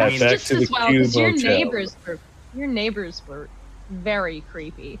 it's back Just to the as well, Cube 'cause your Hotel. neighbors were very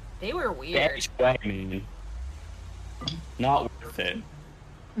creepy. They were weird. Not worth it.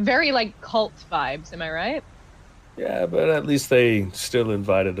 Very like cult vibes, am I right? Yeah, but at least they still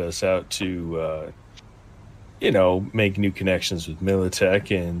invited us out to, make new connections with Militech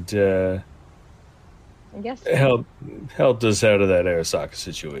and I guess. helped us out of that Arasaka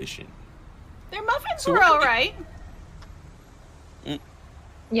situation. Their muffins were alright.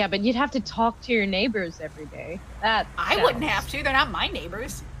 Yeah, but you'd have to talk to your neighbors every day. I wouldn't have to. They're not my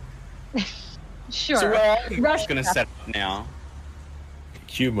neighbors. Sure. So where are you Rush- going to set up now?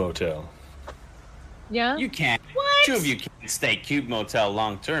 Cube Motel. Yeah. You can't. What? Two of you can't stay Cube Motel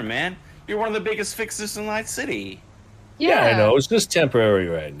long term, man. You're one of the biggest fixers in Night City. Yeah, I know. It's just temporary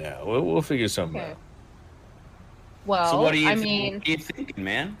right now. We'll figure something Okay. out. Well, So what are you, I mean, what are you thinking,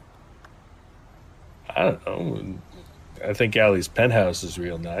 man? I don't know. I think Allie's penthouse is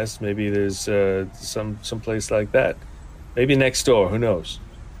real nice. Maybe there's some place like that. Maybe next door. Who knows?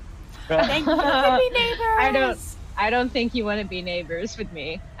 Then you can be neighbors. I don't think you want to be neighbors with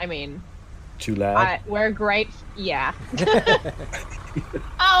me. I mean, Too loud. we're great. Yeah. Oh,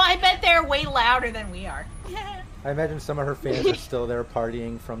 I bet they're way louder than we are. I imagine some of her fans are still there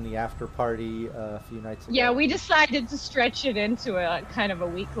partying from the after party a few nights ago. Yeah, we decided to stretch it into a kind of a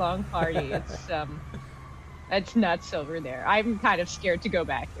week-long party. It's nuts over there. I'm kind of scared to go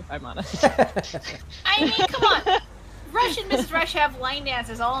back, if I'm honest. I mean, come on. Rush and Mrs. Rush have line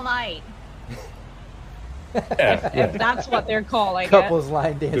dances all night. If that's what they're called, I guess. Couples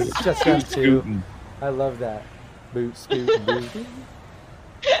line dance, just them two. Scooting. I love that. Boot, scoot, and boot.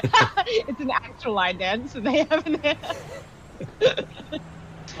 It's an actual line dance, and they have an.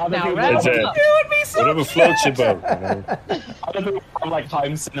 Now, That's it. It would be so Whatever floats your boat. You know? Other people have like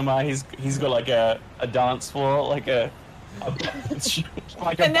home cinema. He's got like a dance floor, like a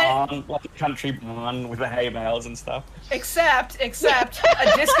And then- barn, like a country barn with the hay bales and stuff. Except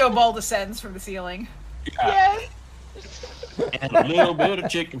a disco ball descends from the ceiling. Yes. And a little bit of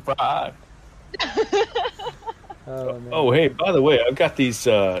chicken fried. Oh, man. Oh, hey, by the way, I've got these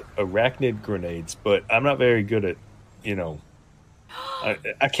arachnid grenades, but I'm not very good at,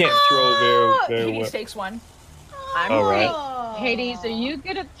 I can't throw very Hades well. takes one. I'm All great. right. Hades, are you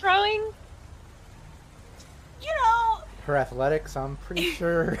good at throwing? You know, Her athletics, I'm pretty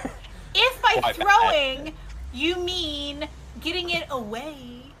sure. if by Quite bad. throwing you mean getting it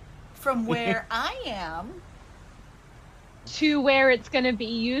away from where I am, To where it's going to be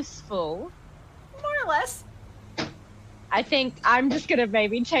useful. more or less. I think I'm just going to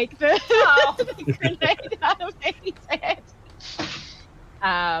maybe take the, Oh. the grenade out of Hades' head.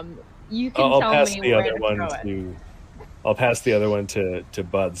 You can I'll tell pass me the where other to one throw it. to. I'll pass the other one to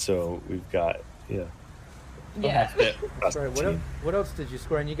Bud. So we've got Yeah. Sorry, what else did you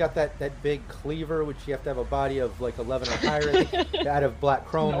score? And you got that big cleaver, which you have to have a body of like 11 or higher, I think, out of black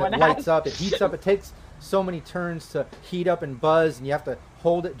chrome that lights up. It heats up. It takes so many turns to heat up and buzz, and you have to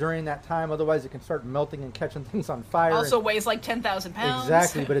hold it during that time. Otherwise, it can start melting and catching things on fire. Also weighs like 10,000 pounds.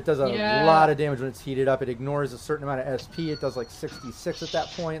 Exactly, but it does a lot of damage when it's heated up. It ignores a certain amount of SP. It does like 66 at that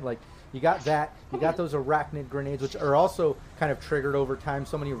point. Like, you got that. You got those arachnid grenades, which are also kind of triggered over time.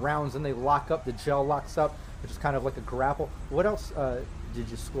 So many rounds, and they lock up. The gel locks up, which is kind of like a grapple. What else did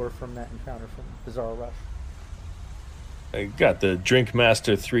you score from that encounter from Bizarro Rush? I got the Drink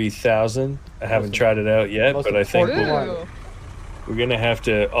Master 3000. I haven't tried it out yet, but I think we're going to have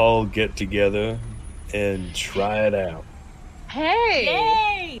to all get together and try it out. Hey!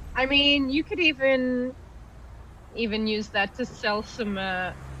 Yay! I mean, you could even use that to sell some,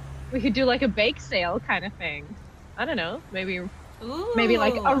 we could do like a bake sale kind of thing. I don't know, maybe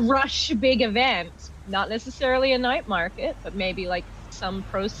like a Rush big event. Not necessarily a night market, but maybe like some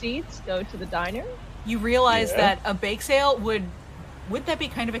proceeds go to the diner. You realize that a bake sale would that be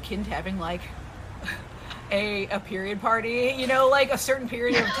kind of akin to having like a period party, you know, like a certain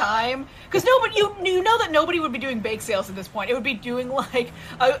period of time? Because nobody, you know that nobody would be doing bake sales at this point. It would be doing like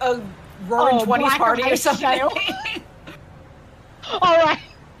a roaring 20s party or something. All right.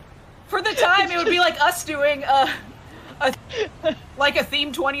 For the time, it would be like us doing like a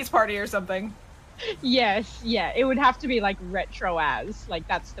themed 20s party or something. Yes, yeah. It would have to be like retro as, like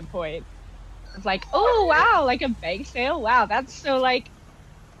that's the point. It's like, oh wow, like a bake sale. Wow, that's so like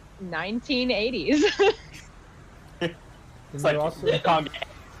 1980s. It's like you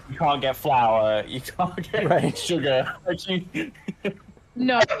can't get flour, you can't get sugar.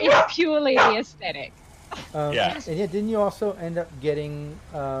 No, it's purely the aesthetic. And didn't you also end up getting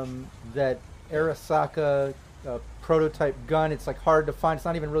that Arasaka prototype gun? It's like hard to find. It's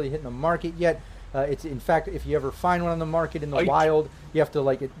not even really hitting the market yet. It's in fact, if you ever find one on the market in the wild, you have to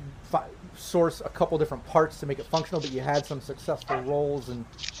like source a couple different parts to make it functional. But you had some successful rolls and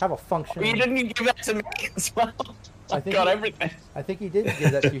have a function. You didn't give that to me as well. I got everything. I think he did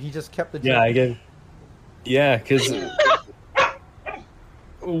give that to you. He just kept the. Because.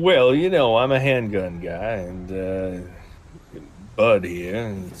 Well, you know, I'm a handgun guy, and Bud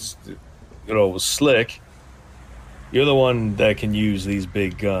here, it's good old Slick. You're the one that can use these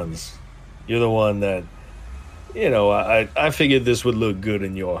big guns. You're the one that, you know, I figured this would look good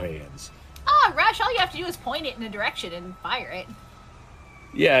in your hands. Rush, all you have to do is point it in a direction and fire it.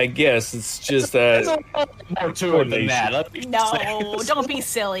 Yeah, I guess it's just that. More to it than that. No, don't be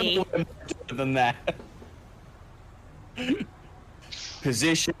silly. Than that.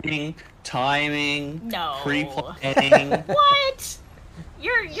 Positioning, timing, pre-planning. What?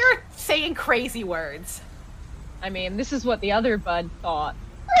 You're saying crazy words. I mean, this is what the other Bud thought.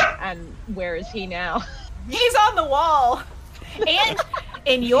 And where is he now? He's on the wall. And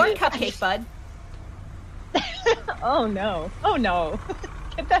in your cupcake, Bud. Oh no. Oh no.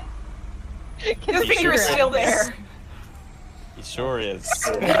 Get that. His finger is still there. He sure is.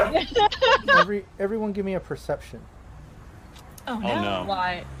 Everyone give me a perception. Oh no.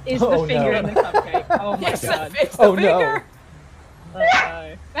 Why is the finger in the cupcake? Oh my god. It's the finger. No. Oh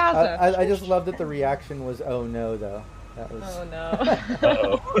no. I just love that the reaction was, oh no, though. That was... Oh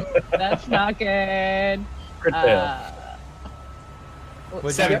no. That's not good.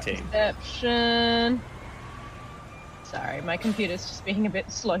 17. Perception. Sorry, my computer's just being a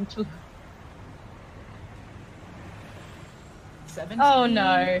bit slow to. 17. Oh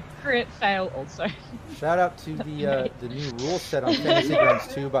no, crit fail also. Shout out to the new rule set on Fantasy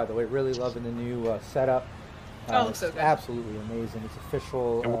Grounds 2, by the way. Really loving the new setup. Oh, looks so good. Absolutely amazing. It's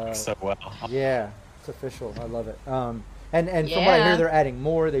official. It works so well. Yeah, it's official. I love it. And from what I hear, they're adding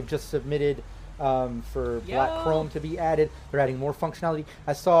more. They've just submitted for Black Chrome to be added. They're adding more functionality.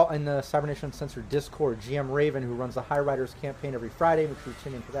 I saw in the Cybernation Uncensored Discord, GM Raven, who runs the High Riders campaign every Friday, which we're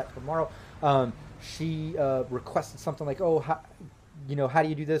tuning into that tomorrow. She requested something like, how do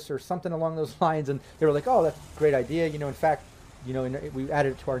you do this, or something along those lines, and they were like, oh, that's a great idea. In fact, we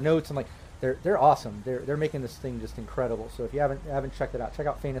added it to our notes, and like they're awesome. They're making this thing just incredible. So if you haven't checked it out, check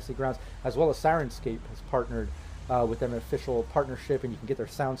out Fantasy Grounds, as well as Sirenscape has partnered with them, an official partnership, and you can get their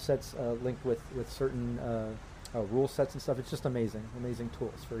sound sets linked with certain rule sets and stuff. It's just amazing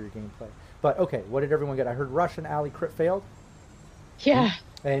tools for your gameplay. But okay, what did everyone get? I heard Rush and Allie crit failed. Yeah.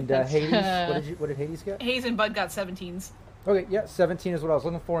 And Hades, what did Hades get? Hades and Bud got 17s. Okay, yeah, 17 is what I was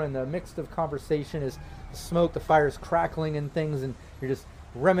looking for. In the mix of conversation is the smoke, the fire's crackling and things, and you're just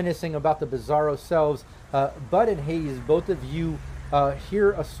reminiscing about the Bizarro selves. Bud and Hades, both of you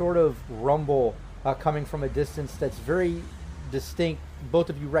hear a sort of rumble coming from a distance that's very distinct. Both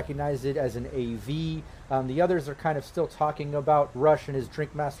of you recognize it as an AV. The others are kind of still talking about Rush and his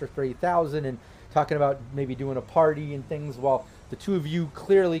Drinkmaster 3000 and talking about maybe doing a party and things, while the two of you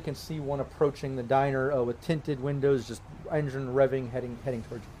clearly can see one approaching the diner with tinted windows, just engine revving, heading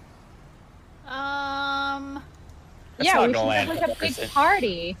towards you. Yeah, we should have like a big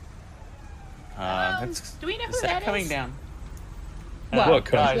party. Do we know who that coming is? down?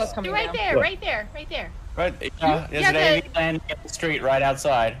 What Right there, What? right there, right there. Right, there's an AV landing at the street right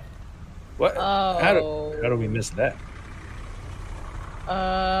outside. What? Oh. How do we miss that?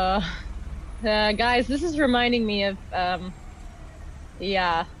 Guys, this is reminding me of,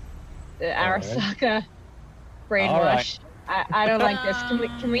 the Arasaka brainwash. I don't like this.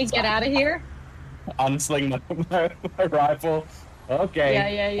 Can we get out of here? Unsling my rifle.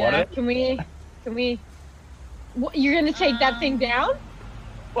 Okay. Yeah. Can we? What, you're gonna take that thing down?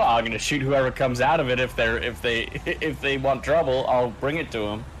 Well, I'm gonna shoot whoever comes out of it if they want trouble. I'll bring it to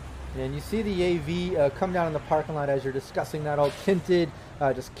them. And you see the AV come down in the parking lot as you're discussing that, all tinted,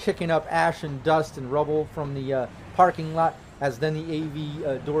 just kicking up ash and dust and rubble from the parking lot, as then the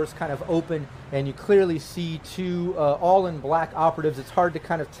AV doors kind of open and you clearly see two all in black operatives. It's hard to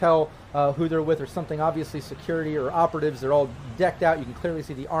kind of tell who they're with or something, obviously security or operatives. They're all decked out. You can clearly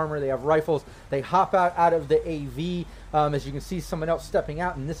see the armor. They have rifles. They hop out of the AV as you can see someone else stepping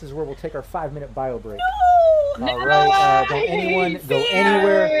out, and this is where we'll take our 5-minute bio break. No! All right, don't anyone go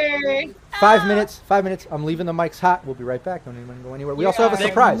anywhere. 5 minutes. I'm leaving the mics hot. We'll be right back. Don't anyone go anywhere. We also have a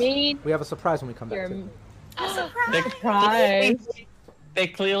surprise. We have a surprise when we come back. Surprise. They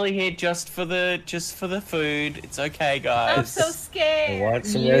clearly here just for the food. It's okay, guys. I'm so scared. I want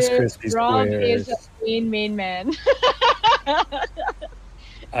some Rice Krispies, Rob squares. is a mean man.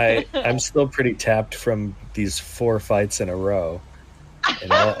 I'm still pretty tapped from these 4 fights in a row.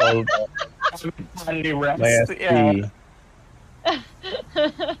 And I'll my SP.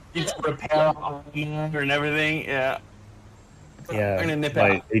 Need to repair armor and everything. Yeah. Yeah, I'm gonna nip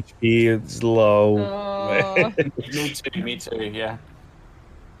my out. HP is low. Oh. Me too. Yeah.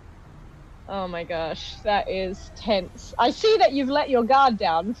 Oh my gosh, that is tense. I see that you've let your guard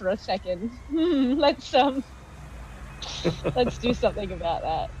down for a second. Let's do something about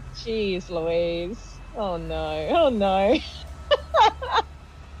that. Jeez Louise. Oh no.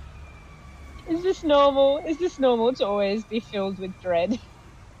 Is this normal? Is this normal to always be filled with dread?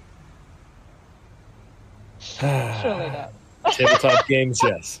 Surely not. Tabletop games,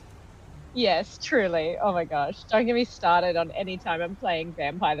 yes. Yes, truly. Oh my gosh. Don't get me started on any time I'm playing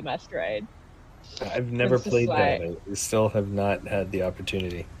Vampire the Masquerade. I've never It's just played like- that. I still have not had the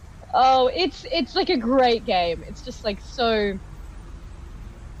opportunity. Oh, it's like a great game. It's just like so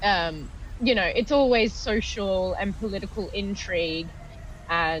it's always social and political intrigue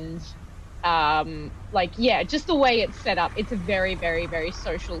and just the way it's set up, it's a very, very, very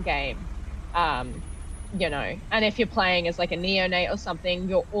social game. And if you're playing as like a neonate or something,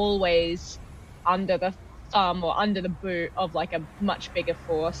 you're always under the thumb or under the boot of like a much bigger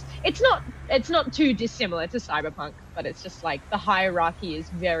force. It's not too dissimilar to Cyberpunk, but it's just like the hierarchy is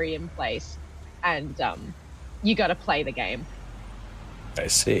very in place, and you got to play the game. I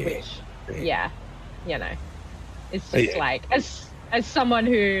see. Which, it's just like as someone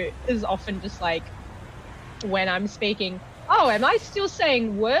who is often just like, when I'm speaking, oh, am I still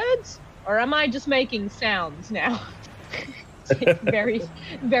saying words or am I just making sounds now? It's very,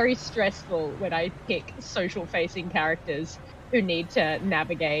 very stressful when I pick social-facing characters who need to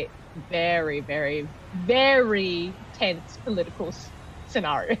navigate very, very, very tense political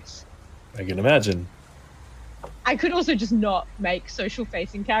scenarios. I can imagine. I could also just not make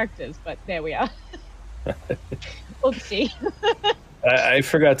social-facing characters, but there we are. Oopsie. I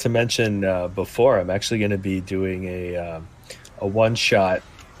forgot to mention before, I'm actually going to be doing a one-shot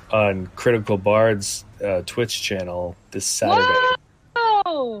on Critical Bard's Twitch channel this Saturday.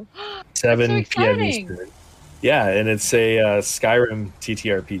 Whoa! 7 so p.m. exciting. Eastern. Yeah, and it's a Skyrim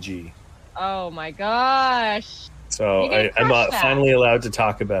TTRPG. Oh my gosh. So You didn't I'm crush that. finally allowed to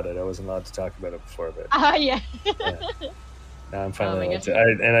talk about it. I wasn't allowed to talk about it before, but Yeah. now I'm Oh finally my allowed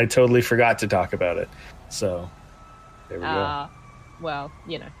gosh. to. I totally forgot to talk about it. So there we go. Well,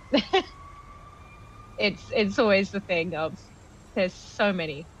 it's always the thing of there's so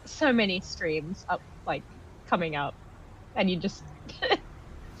many streams up, like, coming up, and you just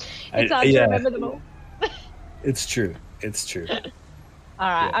it's hard to remember them all. It's true. It's true. All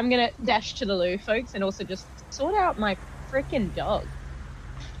right, Yeah. I'm gonna dash to the loo, folks, and also just sort out my freaking dog.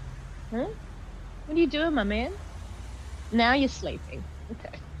 Huh? What are you doing, my man? Now you're sleeping.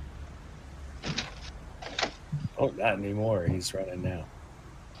 Okay. Oh, not anymore. He's running now.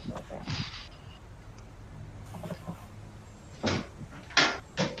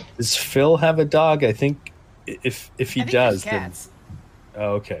 Does Phil have a dog? I think if he I think does, there's cats. then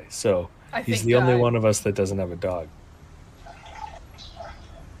okay. So I he's think, the only one of us that doesn't have a dog.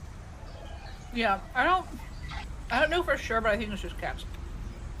 Yeah, I don't know for sure, but I think it's just cats.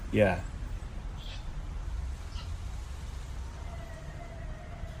 Yeah.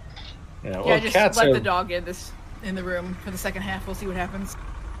 Yeah, well, Just cats let are... the dog in the room for the second half. We'll see what happens.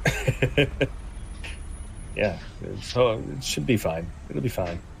 Yeah, so it should be fine. It'll be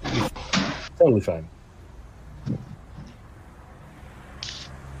fine. Totally fine.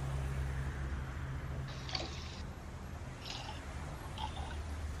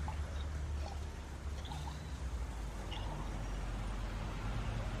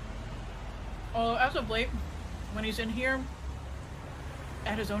 Well, as of late, when he's in here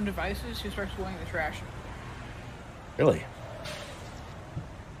at his own devices, he starts blowing the trash. Really?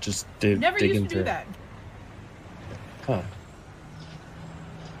 Just Never digging used to through. do that. Huh.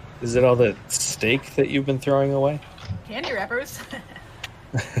 Is it all that steak that you've been throwing away? Candy wrappers.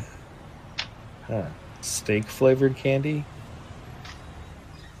 Huh. Steak flavored candy?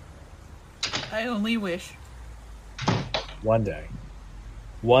 I only wish. One day.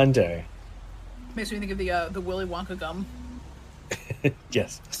 One day. Makes me think of the Willy Wonka gum.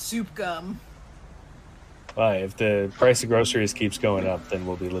 Yes. Soup gum. Why? If the price of groceries keeps going up, then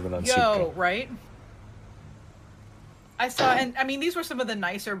we'll be living on soup. Yo, right? I saw, and I mean, these were some of the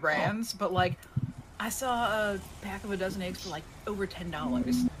nicer brands, but like, I saw a pack of a dozen eggs for like over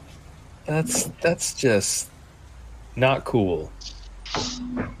 $10. That's just not cool.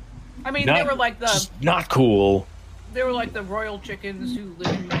 I mean, Not- they were like Just not cool. they were like the royal chickens who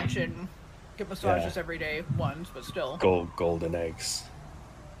live in mansion, get massages Yeah. every day ones, but still. Golden eggs.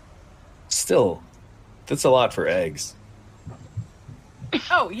 Still, that's a lot for eggs.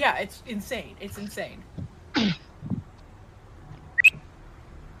 Oh yeah, it's insane. It's insane.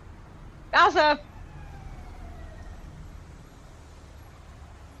 Bowser!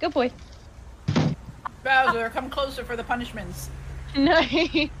 Good boy. Bowser, come closer for the punishments. No.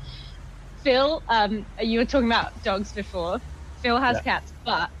 Phil, you were talking about dogs before. Phil has Yeah. cats,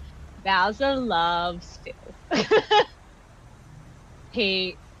 but Bowser loves Phil.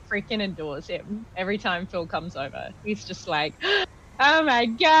 He freaking adores him every time Phil comes over. He's just like, oh my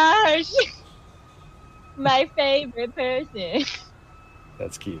gosh, my favorite person.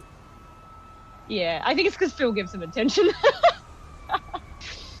 That's cute. Yeah, I think it's because Phil gives him attention.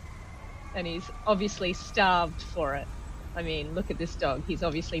 And he's obviously starved for it. I mean, look at this dog. He's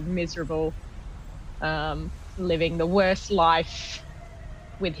obviously miserable, living the worst life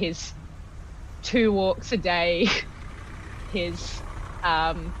with his 2 walks a day, his,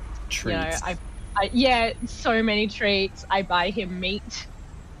 Treats. yeah, so many treats. I buy him meat,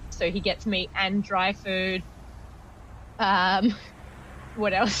 so he gets meat and dry food.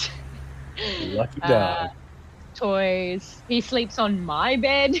 What else? Lucky dog. Toys. He sleeps on my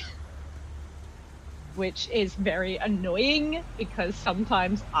bed, which is very annoying because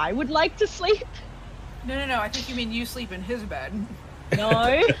sometimes I would like to sleep. No, I think you mean you sleep in his bed. No,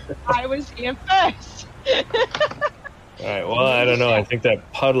 I was here first. All right. Well, I don't know. I think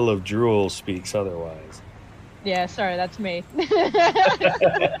that puddle of drool speaks otherwise. Yeah, sorry, that's me.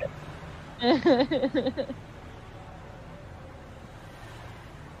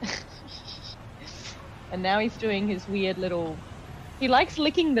 And now he's doing his weird little... He likes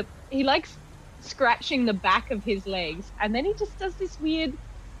scratching the back of his legs, and then he just does this weird,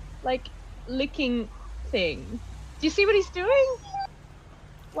 like, licking thing. Do you see what he's doing?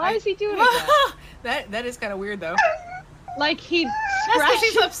 Why is he doing that? That is kind of weird, though. Like, he That's because scratches...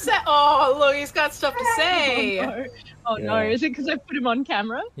 he's upset. Oh, look, he's got stuff to say. Oh no, Yeah. is it because I put him on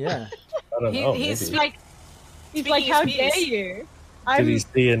camera? Yeah. I don't know. He's maybe. Like, he's Speaking like, his how piece. dare you? Did he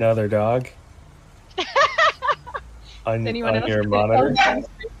see another dog on Anyone else? your monitor?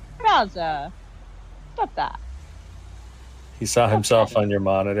 Bowser, stop that. He saw himself on your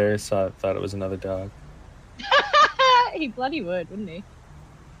monitor, thought it was another dog. He bloody would, wouldn't he?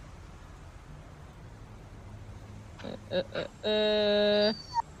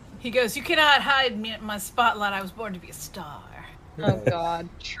 He goes, "You cannot hide me at my spotlight. I was born to be a star." Oh god,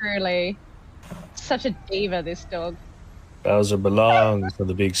 truly. Such a diva, this dog. Bowser belongs on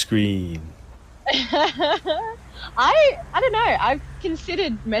the big screen. I don't know. I've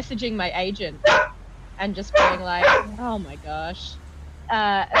considered messaging my agent and just being like, oh my gosh.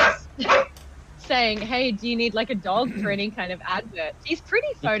 Saying, hey, do you need like a dog for any kind of advert? He's pretty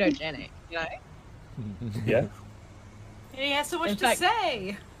photogenic, you know? Yeah. And he has so much In to fact-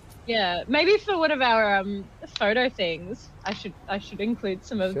 say. Yeah, maybe for one of our photo things, I should include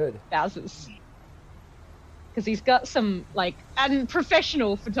some of Should. Bowser's. because he's got some and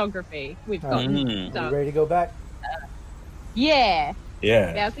professional photography we've got. Are you ready to go back? Yeah.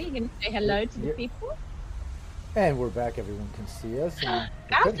 Yeah. Gazzy, you gonna say hello to the people? And we're back. Everyone can see us. And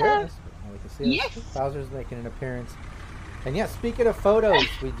they couldn't Bowser. hear us, but now they can see us. Yes. Bowser's making an appearance. And yeah, speaking of photos,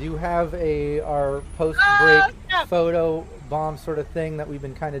 we do have our post-break snap. photo bomb sort of thing that we've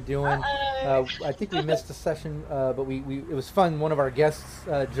been kind of doing. I think we missed a session, but it was fun. One of our guests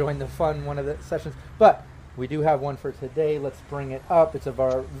joined the fun one of the sessions. But we do have one for today. Let's bring it up. It's of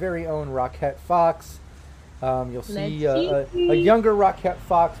our very own Rockette Fox. You'll see a younger Rockette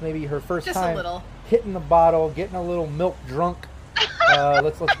Fox, maybe her first Just a time little. hitting the bottle, getting a little milk drunk.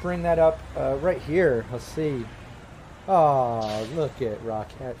 Let's bring that up right here. Let's see. Oh, look at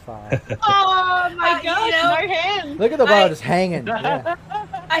Rockette Fox. Oh my gosh, you know, no hands. Look at the bottle just hanging. Yeah.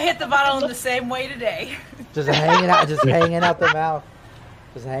 I hit the bottle in the same way today. Just hanging out the mouth.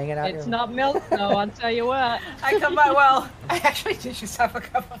 Just hanging out. It's not milk, though, I'll tell you what. I come by, I actually did just have a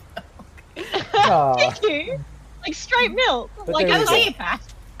cup of milk. Aw. Thank you. Like straight milk. But Like there I we was go. eating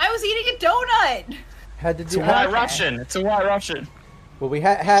fast. I was eating a donut. Had to It's do. a white Russian. It's a white Russian. Well, we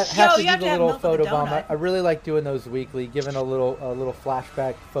had Yo, to you do have the to have little milk with a photo bomb. donut. I really like doing those weekly, giving a little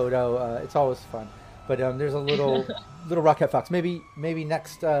flashback photo. It's always fun. But there's a little Rockette Fox. Maybe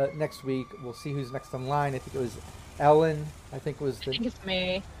next week we'll see who's next in line. I think it was Ellen. I think was the. I think it's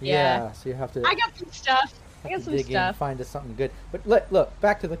me. Yeah. So you have to. I got some stuff. I got some dig in, stuff. find us something good. But look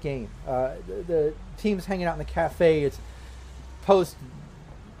back to the game. The team's hanging out in the cafe. It's post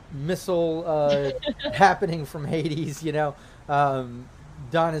missile happening from Hades. You know,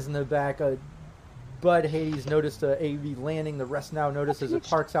 Don is in the back. Bud Hades noticed AV landing. The rest now notices it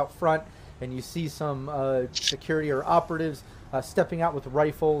parks out front, and you see some security or operatives stepping out with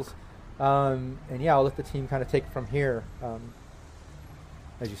rifles. And yeah, I'll let the team kind of take it from here.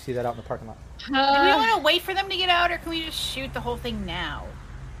 As you see that out in the parking lot. Do we want to wait for them to get out, or can we just shoot the whole thing now?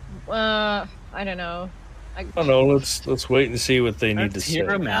 I don't know. I don't know. Let's wait and see what they need to say.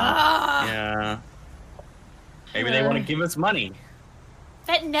 Hear 'em out. Ah, Yeah. Maybe they want to give us money.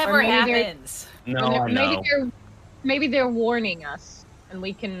 that never Or maybe they're- happens. No, I know. Maybe they're warning us, and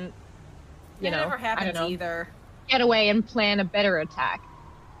we can, That never I happens don't know, either. get away and plan a better attack.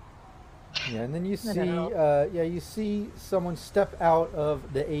 Yeah, and then you I see, don't you see someone step out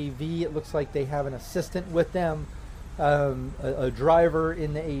of the AV. It looks like they have an assistant with them, a driver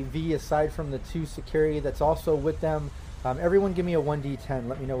in the AV aside from the two security that's also with them. Everyone, give me a 1d10.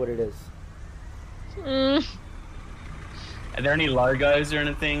 Let me know what it is. Are there any logos or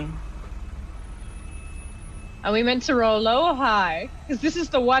anything? Are we meant to roll low or high? Because this is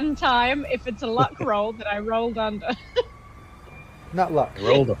the one time, if it's a luck roll, that I rolled under. Not luck. I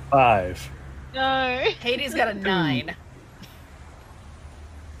rolled a 5. No. Hades got a 9.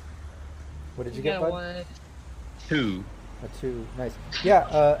 What did you You get, got a Bud? 1. 2. A 2. Nice.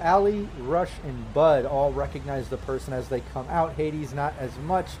 Yeah, Allie, Rush, and Bud all recognize the person as they come out. Hades, not as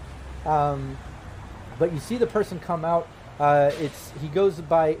much. But you see the person come out. He goes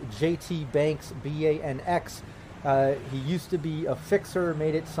by JT Banks, BANX. He used to be a fixer,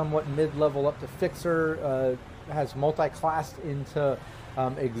 made it somewhat mid-level up to fixer, has multi-classed into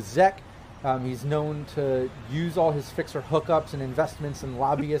exec. He's known to use all his fixer hookups and investments and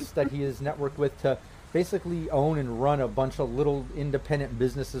lobbyists that he has networked with to basically own and run a bunch of little independent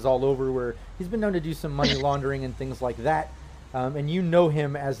businesses all over, where he's been known to do some money laundering and things like that. And you know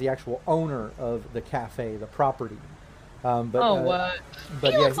him as the actual owner of the cafe, the property. But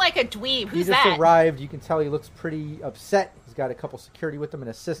He looks like a dweeb. Who's he just that? arrived. You can tell he looks pretty upset. He's got a couple security with him, an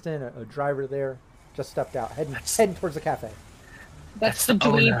assistant, a driver there. Just stepped out, heading towards the cafe. That's the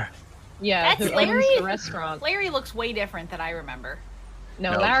dweeb. Yeah, That's who owns Larry. the restaurant. Larry looks way different than I remember.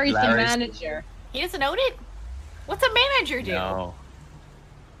 No, No, Larry's the Larry's- manager. He doesn't own it? What's a manager do? No.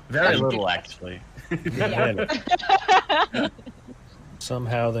 Very little, actually.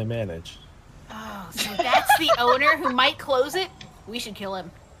 Somehow they manage. Oh, so that's the owner who might close it? We should kill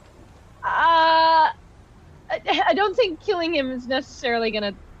him. I don't think killing him is necessarily going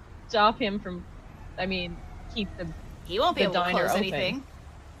to stop him from, keep the He won't be the able to diner close open. anything.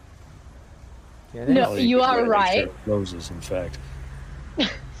 Yeah, No, you are right. It closes, in fact.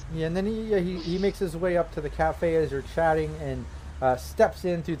 Yeah, and then he makes his way up to the cafe as you're chatting and steps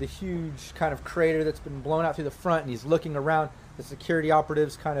in through the huge kind of crater that's been blown out through the front, and he's looking around. The security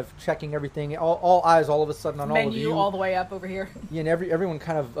operatives kind of checking everything. All eyes all of a sudden on all of Menu you. all the way up over here. Yeah, and everyone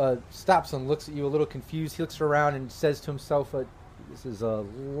kind of stops and looks at you a little confused. He looks around and says to himself, "This is a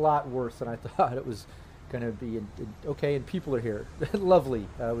lot worse than I thought it was gonna be okay, and people are here. Lovely.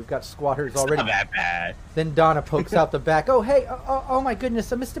 We've got squatters already. Not that bad. Then Donna pokes out the back. Oh, hey, oh my goodness,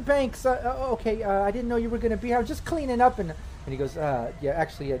 Mr. Banks. Okay, I didn't know you were gonna be here. I was just cleaning up, and he goes, yeah,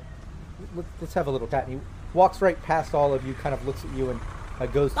 actually, let's have a little chat. And he walks right past all of you, kind of looks at you, and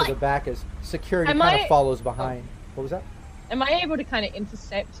goes to the back as security kind of follows behind. What was that? Am I able to kind of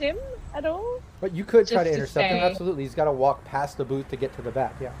intercept him at all? But you could try to Just to intercept him. say- Absolutely, he's got to walk past the booth to get to the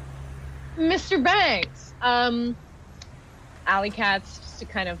back. Yeah. Mr. Banks, Alley Cat's just a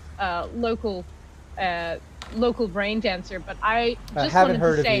kind of local brain dancer, but I just haven't wanted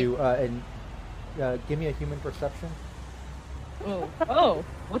heard to of say, you. And give me a human perception. Oh,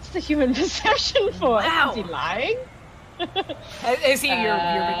 what's the human perception for? Wow. Is he lying? Is he your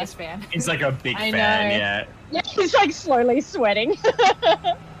biggest fan? He's like a big I fan, know. yeah. Yeah, he's like slowly sweating.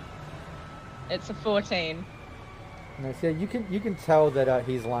 It's a 14. No, see, you can tell that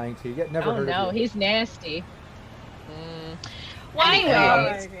he's lying to you. Yet never Oh heard no, of you. he's nasty. Wow.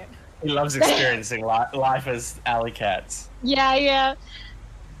 Anyway. He loves experiencing life as alley cats. Yeah.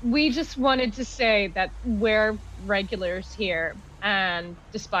 We just wanted to say that we're regulars here, and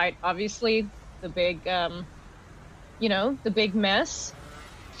despite obviously the big, the big mess,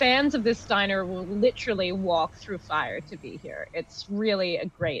 fans of this diner will literally walk through fire to be here. It's really a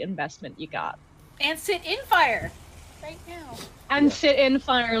great investment you got. And sit in fire right now. And sit in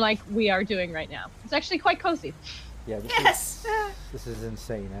fire like we are doing right now. It's actually quite cozy. Yeah. This is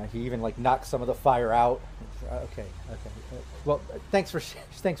insane. He even like knocks some of the fire out. Okay. Well, thanks for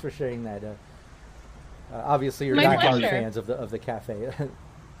sharing that. Obviously, you're My not pleasure. fans of the cafe.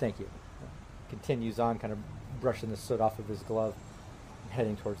 Thank you. Continues on, kind of brushing the soot off of his glove,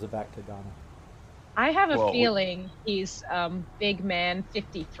 heading towards the back to Donna. I have a Well, feeling he's big man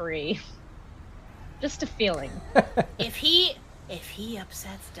 53. Just a feeling. If he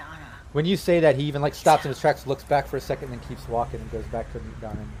upsets Donna. When you say that, he even like stops in his tracks, looks back for a second, then keeps walking and goes back to meet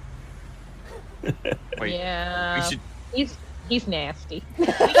Donna. Wait, Yeah. we should. He's nasty.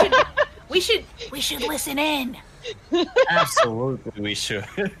 We should listen in. Absolutely, we should.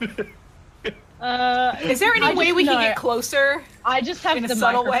 Is there any way we can get closer? I just have in a the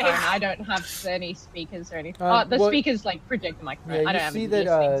subtle microphone. way? I don't have any speakers or anything. The well- speakers like project the microphone. Yeah, I you don't have see any that,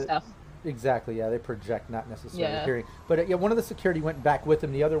 listening stuff. Exactly, yeah, they project, not necessarily Yeah. hearing. But yeah, one of the security went back with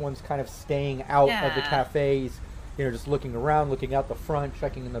him. The other one's kind of staying out of the Yeah. cafes, just looking around, looking out the front,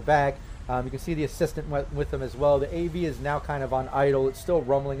 checking in the back. You can see the assistant went with them as well. The AV is now kind of on idle. It's still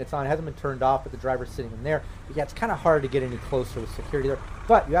rumbling. It's on. It hasn't been turned off, but the driver's sitting in there. But yeah, it's kind of hard to get any closer with security there.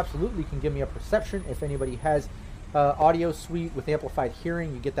 But you absolutely can give me a perception. If anybody has audio suite with amplified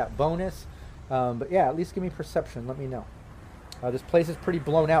hearing, you get that bonus. But yeah, at least give me perception. Let me know. This place is pretty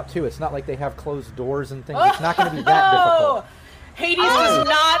blown out too. It's not like they have closed doors and things. It's not going to be that difficult. Hades does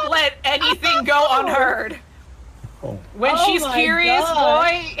not let anything go unheard. When Oh she's my curious,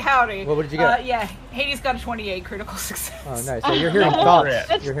 gosh. boy, howdy. What did you get? Yeah, Hades got a 28 critical success. Oh, nice. So you're hearing Oh, thoughts.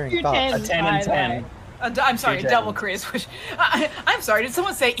 that's You're hearing two thoughts. tens, A 10 by and the 10. way. I'm sorry, Two double tens. Chris. I'm sorry, did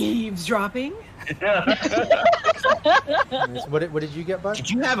someone say eavesdropping? Nice. What did you get, bud? Did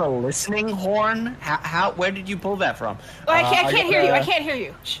you have a listening horn? Where did you pull that from? Oh, I can't got, hear you. I can't hear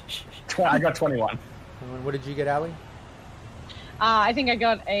you. Shh, shh, shh. I got 21. And what did you get, Allie? I think I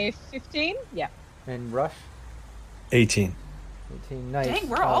got a 15. Yeah. And Rush? 18. 18. Nice. Dang,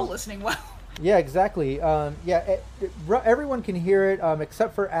 we're all listening well. Yeah, exactly. Everyone can hear it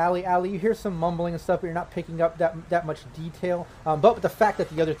except for Allie. Allie, you hear some mumbling and stuff, but you're not picking up that much detail. But with the fact that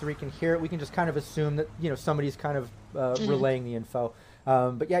the other three can hear it, we can just kind of assume that somebody's kind of relaying the info.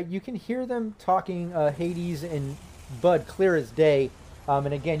 But yeah, you can hear them talking, Hades and Bud, clear as day.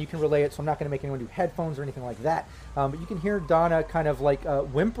 And again, you can relay it, so I'm not going to make anyone do headphones or anything like that. But you can hear Donna kind of like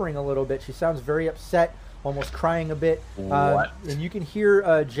whimpering a little bit. She sounds very upset, almost crying a bit. What? And you can hear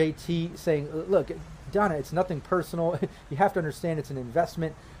JT saying, look, Donna, it's nothing personal. You have to understand it's an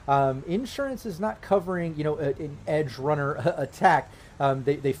investment. Insurance is not covering, an edge runner attack.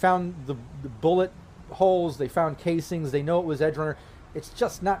 They found the bullet holes. They found casings. They know it was edge runner. It's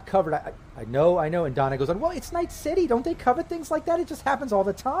just not covered. I know. And Donna goes on, well, it's Night City. Don't they cover things like that? It just happens all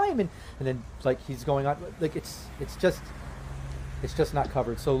the time. And then like he's going on, like it's just not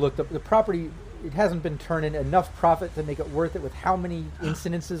covered. So look, the property, it hasn't been turning enough profit to make it worth it with how many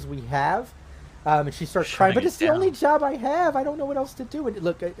incidences we have. And she starts crying, but it's the only job I have. I don't know what else to do. And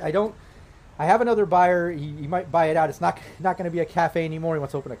look, I have another buyer. He might buy it out. It's not going to be a cafe anymore. He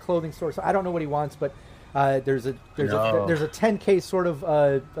wants to open a clothing store. So I don't know what he wants, but there's a 10K sort of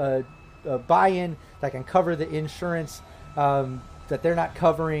buy-in that can cover the insurance. that they're not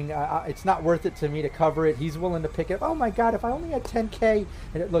covering. It's not worth it to me to cover it. He's willing to pick it. Oh my God! If I only had 10K,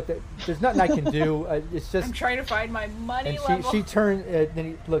 and look, there's nothing I can do. It's just I'm trying to find my money and level. she turned.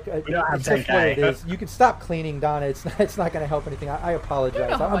 Then look, We don't have it's just 10K. what it is. You can stop cleaning, Donna. It's not going to help anything. I apologize. You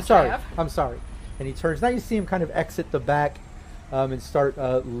know how I'm much I sorry. have. I'm sorry. And he turns. Now you see him kind of exit the back. And start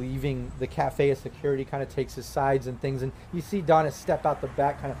leaving the cafe as security kind of takes his sides and things. And you see Donna step out the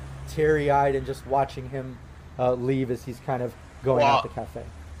back, kind of teary-eyed, and just watching him leave as he's kind of going out the cafe.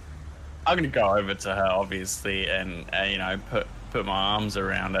 I'm gonna go over to her, obviously, and put my arms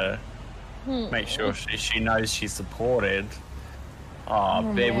around her, make sure she knows she's supported. Oh,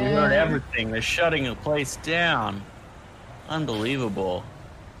 babe, we heard everything. They're shutting the place down. Unbelievable.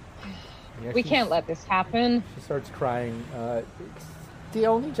 Yeah, We can't let this happen. She starts crying. It's the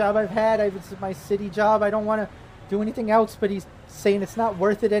only job I've had. It's my city job. I don't want to do anything else. But he's saying it's not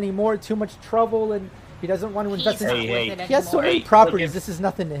worth it anymore. Too much trouble, and he doesn't want to invest in it. He has so many properties. This is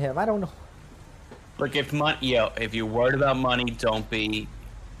nothing to him. I don't know. Look, if you're worried about money, don't be.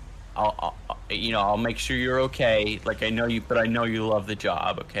 I'll make sure you're okay. Like I know you love the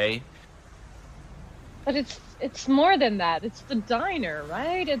job. Okay. But it's more than that. It's the diner,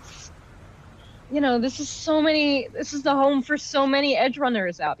 right? It's this is the home for so many edge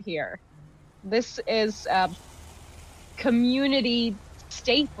runners out here. This is a community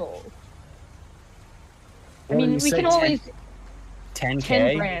staple. I mean, we can always 10K.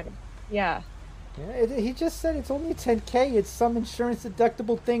 10 grand. Yeah. Yeah, he just said it's only 10K. It's some insurance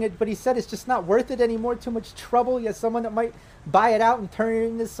deductible thing, but he said it's just not worth it anymore. Too much trouble. He has someone that might buy it out and turn it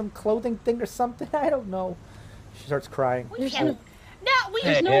into some clothing thing or something. I don't know. She starts crying. There's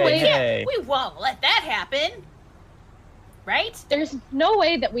no way. We won't let that happen. Right? There's no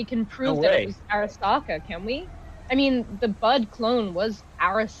way that we can prove that it was Arasaka, can we? I mean, the Bud clone was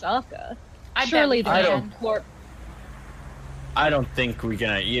Arasaka. Surely I don't think we're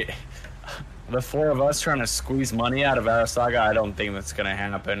gonna. The four of us trying to squeeze money out of Arasaka, I don't think that's gonna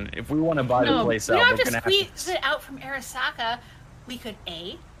happen. If we want to buy the place out, we we're don't have gonna to squeeze it out from Arasaka. We could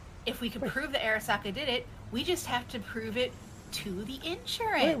if we could prove that Arasaka did it, we just have to prove it to the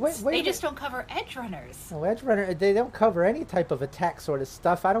insurance. They just don't cover edge runners. No, edge runner. They don't cover any type of attack sort of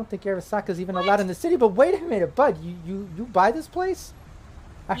stuff. I don't think Arasaka's even allowed in the city. But wait a minute, Bud, you buy this place?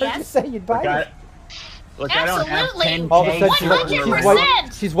 I heard you say you'd buy it. Look, absolutely. I don't have 10K. All of a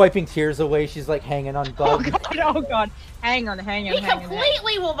sudden, she's wiping tears away. She's like hanging on Bud. Oh God! Hang on. We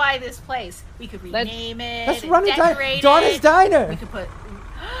completely will buy this place. We could rename it. Let's run it. Donna's Diner. We could put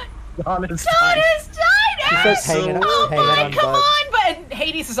Donna's Diner. She starts hanging on Bud, come Bud. on, Bud. And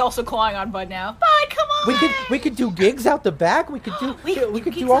Hades is also clawing on Bud now. Bud, come on. We could do gigs out the back. We could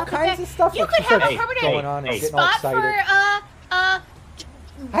do all kinds of stuff. You could have a permanent spot for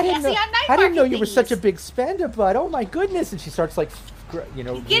I didn't know you were such a big spender, Bud. Oh my goodness! And she starts like,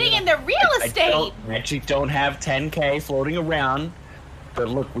 getting in the real estate. I actually don't have 10K floating around, but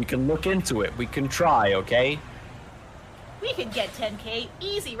look, we can look into it. We can try, okay? We could get 10K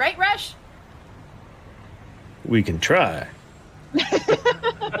easy, right, Rush? We can try.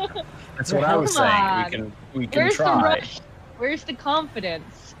 That's what I was saying. We can Where's try. the rush? Where's the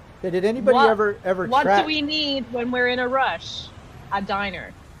confidence? Did anybody ever What track? do we need when we're in a rush? A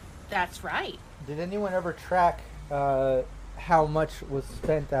diner. That's right. Did anyone ever track how much was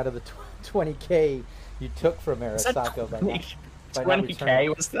spent out of the 20K you took from Arasaka?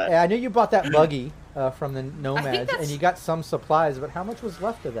 20K was that? Yeah, I knew you bought that buggy from the Nomads, and you got some supplies, but how much was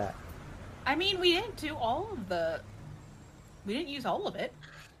left of that? I mean, we didn't do all of we didn't use all of it.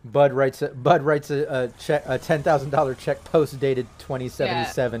 Bud writes a check, a $10,000 check, post dated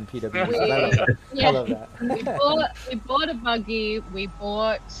 2077 PW. I love that. We bought a buggy. We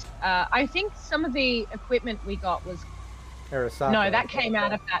bought. I think some of the equipment we got was. Arasaka. No, that came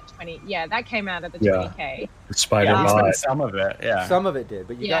out of that 20. Yeah, that came out of the 20K. Spider bot. Some of it, yeah. Some of it did,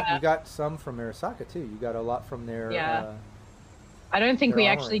 but you got some from Arasaka too. You got a lot from their. Yeah. I don't think we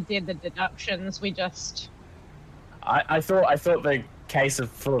actually did the deductions. We just. I thought the case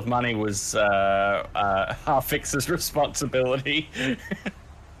full of money was our fixer's responsibility.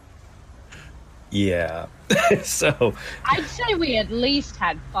 Yeah. So I'd say we at least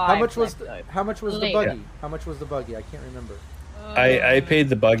had 5. How much was the buggy? How much was the buggy? I can't remember. I paid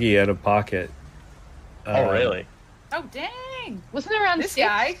the buggy out of pocket. Oh really? Oh dang! Wasn't it around this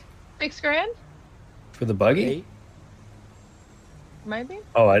guy? $6,000 For the buggy? 8? Maybe.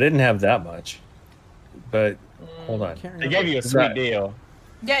 Oh, I didn't have that much. But hold on. They gave you a sweet deal.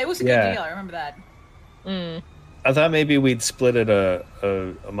 Yeah, it was a good deal. I remember that. I thought maybe we'd split it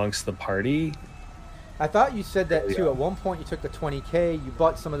amongst the party. I thought you said that too. At one point, you took the 20K, you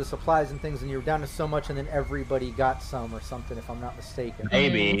bought some of the supplies and things, and you were down to so much, and then everybody got some or something, if I'm not mistaken.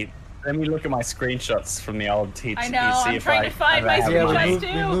 Maybe. Let me look at my screenshots from the old TTP. I know, see I'm if trying to find my screenshots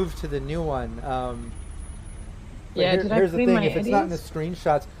we moved to the new one. Yeah, here's the clean thing: my if it's not in the IDs?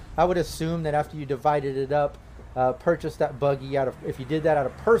 screenshots, I would assume that after you divided it up, purchased that buggy out of. If you did that out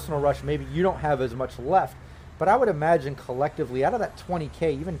of personal rush, maybe you don't have as much left. But I would imagine collectively, out of that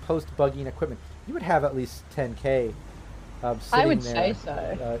 20K, even post buggy and equipment, you would have at least 10K. I would there. say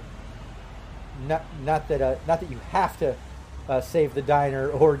so. Not that you have to save the diner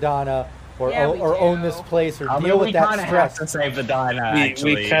or Donna or Yeah, we own do. this place or I mean, deal with we that kind of stress. have to save the diner, We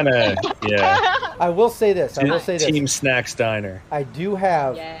actually. kind of, yeah. I will say this. Team Snacks Diner. I do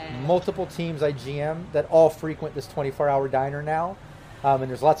have Yeah. multiple teams I GM that all frequent this 24-hour diner now, and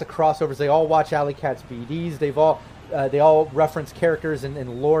there's lots of crossovers. They all watch Alley Cat's BDs. They all reference characters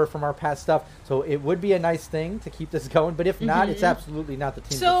and lore from our past stuff. So it would be a nice thing to keep this going. But if not, it's absolutely not the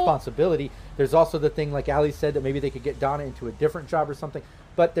team's responsibility. There's also the thing, like Allie said, that maybe they could get Donna into a different job or something.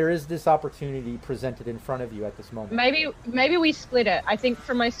 But there is this opportunity presented in front of you at this moment. Maybe we split it. I think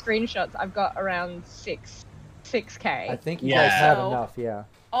from my screenshots, I've got around 6K. I think you guys have enough, yeah.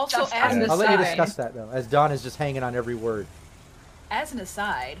 Also, That's as an fine. I'll let you aside, discuss that, though, as Don is just hanging on every word. as an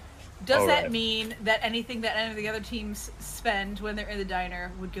aside, does All that right. mean that anything that any of the other teams spend when they're in the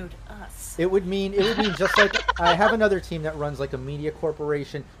diner would go to us? It would mean just like I have another team that runs like a media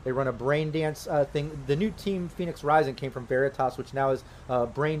corporation. They run a brain dance thing. The new team Phoenix Rising came from Veritas, which now is a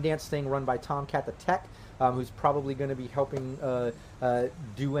brain dance thing run by Tomcat the Tech, who's probably going to be helping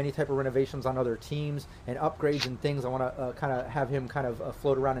do any type of renovations on other teams and upgrades and things. I want to kind of have him kind of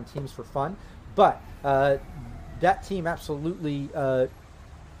float around in teams for fun. But that team absolutely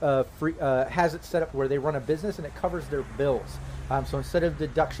has it set up where they run a business and it covers their bills. So instead of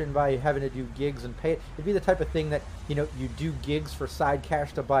deduction by having to do gigs and pay it, it'd be the type of thing that, you know, you do gigs for side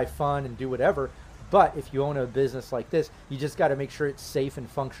cash to buy fun and do whatever. But if you own a business like this, you just got to make sure it's safe and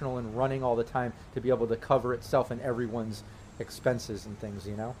functional and running all the time to be able to cover itself and everyone's expenses and things,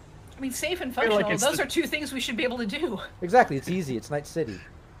 you know? I mean, safe and feel like functional, it's those the- are two things we should be able to do. Exactly. It's easy. It's Night City.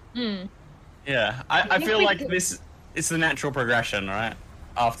 Yeah, I think feel we like could- this is the natural progression, right?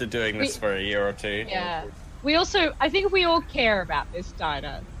 After doing this for a year or two. Yeah. I think we all care about this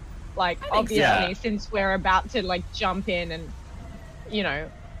diner. Like, I think so. obviously, Yeah. since we're about to, like, jump in and, you know.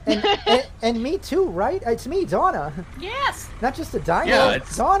 And me too, right? It's me, Donna. Yes! Not just a diner. Yeah,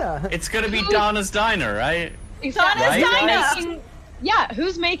 it's Donna. It's gonna be Donna's Diner, right? Exactly. Donna's Who's Diner! making- yeah,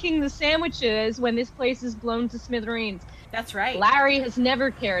 who's making the sandwiches when this place is blown to smithereens? That's right. Larry has never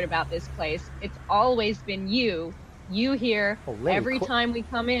cared about this place. It's always been you. You here Oh, Larry every quit. time we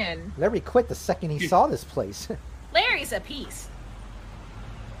come in, Larry quit the second he saw this place. Larry's a piece.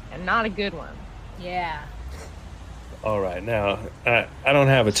 and not a good one. Yeah. All right, now I don't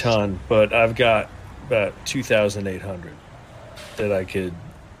have a ton, but I've got about 2,800 that I could.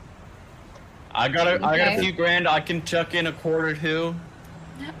 I got a Okay. few grand. I can chuck in a quarter too.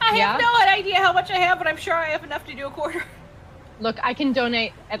 I Yeah? have no idea how much I have, but I'm sure I have enough to do a quarter. Look, I can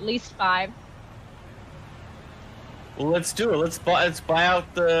donate at least 5. Well, let's do it. Let's buy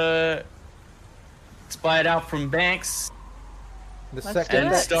it out from banks. The Let's second do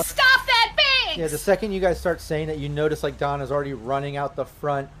that, it. Stuff. Stop that bank! yeah, the second you guys start saying that, you notice like Donna's already running out the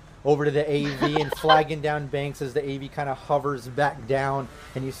front over to the AV and flagging down Banks as the AV kind of hovers back down,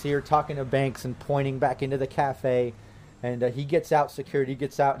 and you see her talking to Banks and pointing back into the cafe. And he gets out, security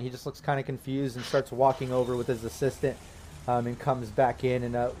gets out, and he just looks kind of confused and starts walking over with his assistant, and comes back in.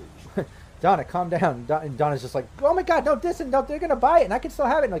 And Donna, calm down. And Donna's just like, oh my God, no, listen, no, they're gonna buy it, and I can still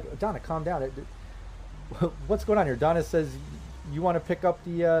have it. And like, Donna, calm down. What's going on here? Donna says you want to pick up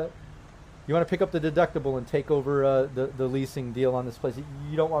the deductible and take over the leasing deal on this place.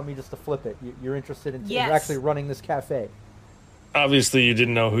 You don't want me just to flip it. You're interested in Yes. actually running this cafe. Obviously, you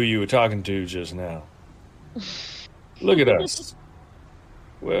didn't know who you were talking to just now. Look at us.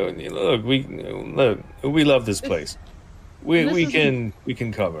 Well, look, we love this place. We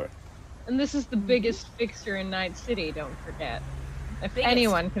can cover it. And this is the biggest fixture in Night City, don't forget. If Biggest.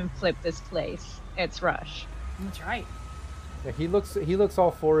 anyone can flip this place, it's Rush. That's right. Yeah, he looks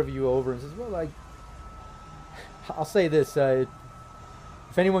all four of you over and says, well, I'll say this. If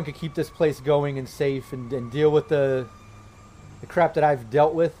anyone could keep this place going and safe and deal with the crap that I've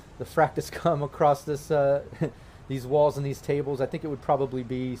dealt with, the frack that's come across this these walls and these tables, I think it would probably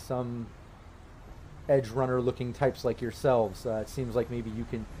be some edge runner looking types like yourselves. It seems like maybe you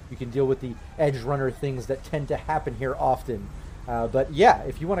can deal with the edge runner things that tend to happen here often. But yeah,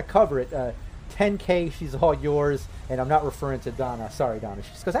 if you want to cover it, 10K, she's all yours. And I'm not referring to Donna. Sorry, Donna. She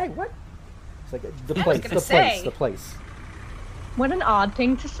just goes, hey, what? It's like the place. What an odd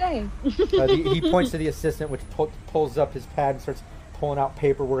thing to say. He points to the assistant, which pulls up his pad and starts pulling out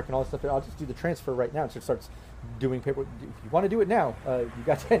paperwork and all this stuff. I'll just do the transfer right now. And so it starts doing paperwork. If you want to do it now, you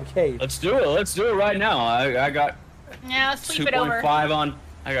got 10K. Let's do it. Let's do it right now. I got let's sleep it over. 2.5 on.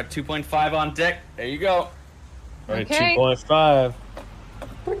 I got 2.5 on deck. There you go. All right, Okay. 2.5.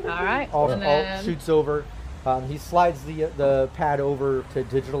 All right. All and then... shoots over. He slides the pad over to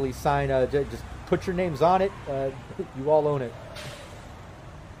digitally sign. Just put your names on it. You all own it.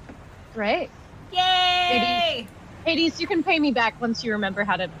 Great. Yay! Hades, you can pay me back once you remember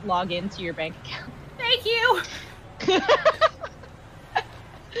how to log into your bank account. Thank you.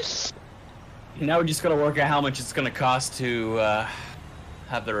 Now we just gotta work out how much it's gonna cost to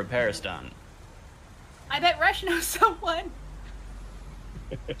have the repairs done. I bet Rush knows someone.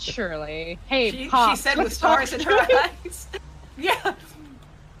 Surely. Hey, She Pops, said with let's stars talk in her to- eyes. Yeah.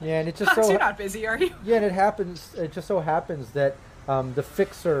 Yeah, and it just Fox, you're not busy, are you? Yeah, and it just so happens that the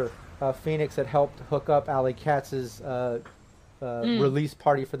fixer Phoenix had helped hook up Alley Katz's release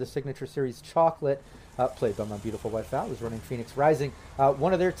party for the Signature Series chocolate, played by my beautiful wife Val, who's running Phoenix Rising.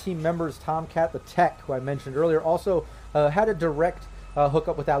 One of their team members, Tomcat the Tech, who I mentioned earlier, also had a direct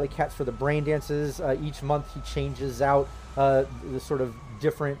hookup with Alley Katz for the brain dances. Each month he changes out the sort of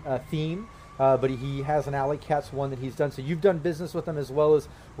different theme. But he has an Alley Katz one that he's done. So you've done business with him as well as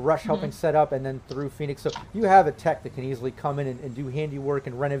Rush helping set up and then through Phoenix. So you have a tech that can easily come in and do handiwork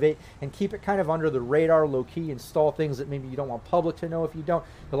and renovate and keep it kind of under the radar, low-key, install things that maybe you don't want public to know if you don't.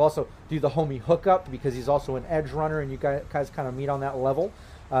 He'll also do the homie hookup because he's also an edge runner and you guys kind of meet on that level.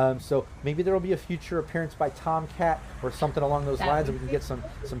 So maybe there will be a future appearance by Tomcat or something along those lines, and we can get some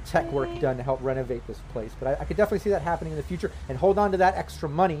tech work done to help renovate this place. But I could definitely see that happening in the future. And hold on to that extra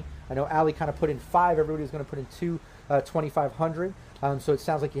money. I know Allie kind of put in 5. Everybody was going to put in 2, 2,500. So it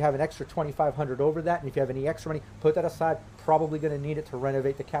sounds like you have an extra 2,500 over that. And if you have any extra money, put that aside. Probably going to need it to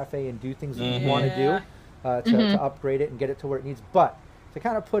renovate the cafe and do things that you want to do to upgrade it and get it to where it needs. But to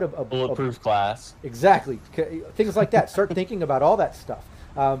kind of put a bulletproof glass. Exactly. Things like that. Start thinking about all that stuff.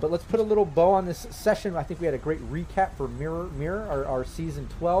 But let's put a little bow on this session. I think we had a great recap for Mirror, our season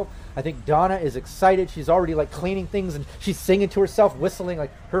 12. I think Donna is excited. She's already like cleaning things and she's singing to herself, whistling.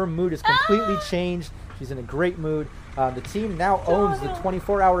 Like her mood is completely changed. She's in a great mood. The team now owns the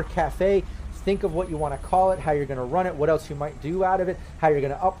 24-hour cafe. Think of what you want to call it, how you're going to run it, what else you might do out of it, how you're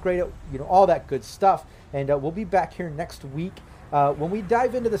going to upgrade it, all that good stuff. And we'll be back here next week. When we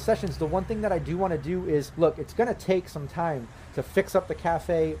dive into the sessions, the one thing that I do want to do is, look, it's going to take some time to fix up the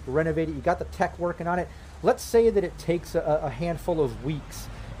cafe, renovate it. You got the tech working on it. Let's say that it takes a handful of weeks,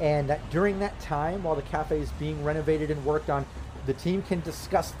 and that during that time, while the cafe is being renovated and worked on, the team can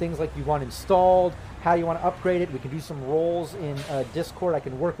discuss things like you want installed, how you want to upgrade it. We can do some roles in Discord. I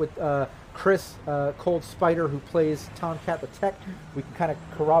can work with Chris Cold Spider, who plays Tomcat the Tech. We can kind of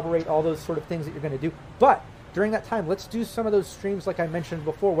corroborate all those sort of things that you're going to do. But during that time, let's do some of those streams like I mentioned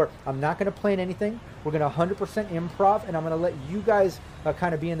before, where I'm not going to plan anything. We're going to 100% improv, and I'm going to let you guys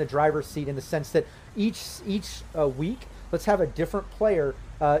kind of be in the driver's seat in the sense that each week, let's have a different player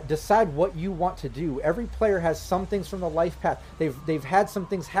decide what you want to do. Every player has some things from the life path. They've had some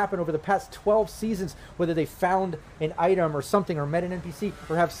things happen over the past 12 seasons, whether they found an item or something or met an NPC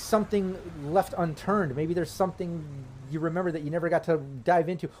or have something left unturned. Maybe there's something you remember that you never got to dive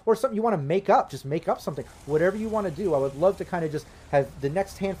into, or something you want to make up. Just make up something. Whatever you want to do. I would love to kind of just have the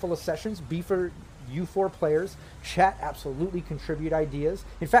next handful of sessions be for you 4 players. Chat, absolutely contribute ideas.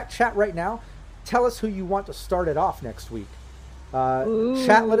 In fact, chat right now, tell us who you want to start it off next week.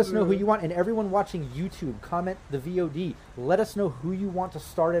 Chat, let us know who you want, and everyone watching YouTube, comment the VOD. Let us know who you want to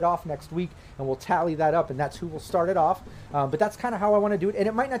start it off next week, and we'll tally that up, and that's who will start it off. But that's kind of how I want to do it, and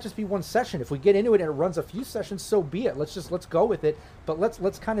it might not just be one session. If we get into it and it runs a few sessions, so be it. Let's go with it. But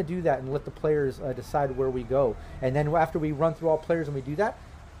let's kind of do that and let the players decide where we go. And then after we run through all players and we do that,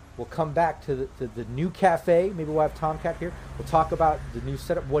 we'll come back to the new cafe. Maybe we'll have Tomcat here. We'll talk about the new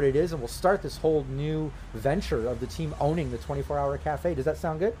setup, what it is, and we'll start this whole new venture of the team owning the 24-hour cafe. Does that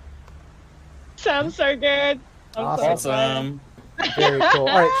sound good? Sounds so good. Awesome. Very cool.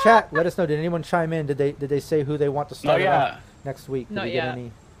 All right, chat, let us know. Did anyone chime in? Did they say who they want to start off next week? Did we get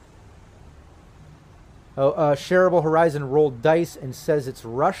any? Shareable Horizon rolled dice and says it's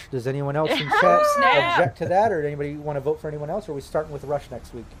Rush. Does anyone else in chat object to that, or anybody want to vote for anyone else? Or are we starting with Rush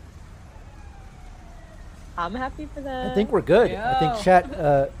next week? I'm happy for that. I think we're good. Yeah. I think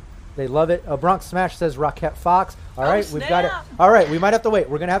chat, they love it. Bronx Smash says Rocket Fox. All right, we've got it. snap. All right, we might have to wait.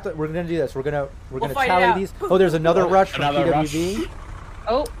 We're gonna do this. We're gonna fight it tally out. these. Oh, there's another Rush from Another Rush. PWB.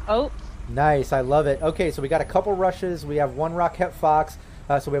 Oh. Nice, I love it. Okay, so we got a couple rushes. We have one Rocket Fox.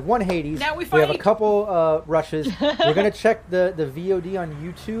 So we have one Hades. Now we have a fight! couple rushes. We're gonna check the VOD on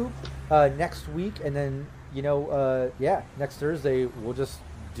YouTube next week, and then next Thursday we'll just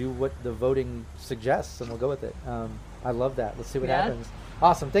do what the voting suggests, and we'll go with it. I love that. Let's see what happens.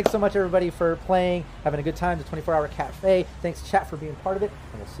 Awesome. Thanks so much, everybody, for playing, having a good time. The 24-hour cafe. Thanks, chat, for being part of it,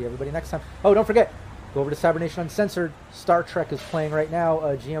 and we'll see everybody next time. Oh, don't forget. Go over to Cybernation Uncensored. Star Trek is playing right now.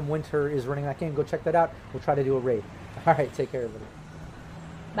 GM Winter is running that game. Go check that out. We'll try to do a raid. All right, take care, everybody.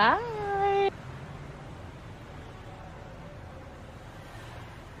 Bye.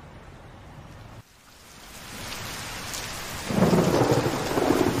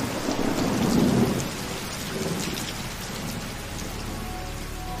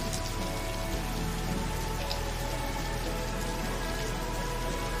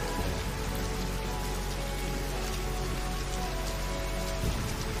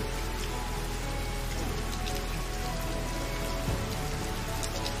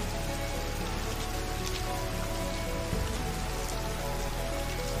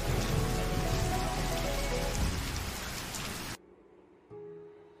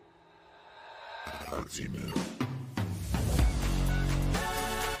 Ultimo.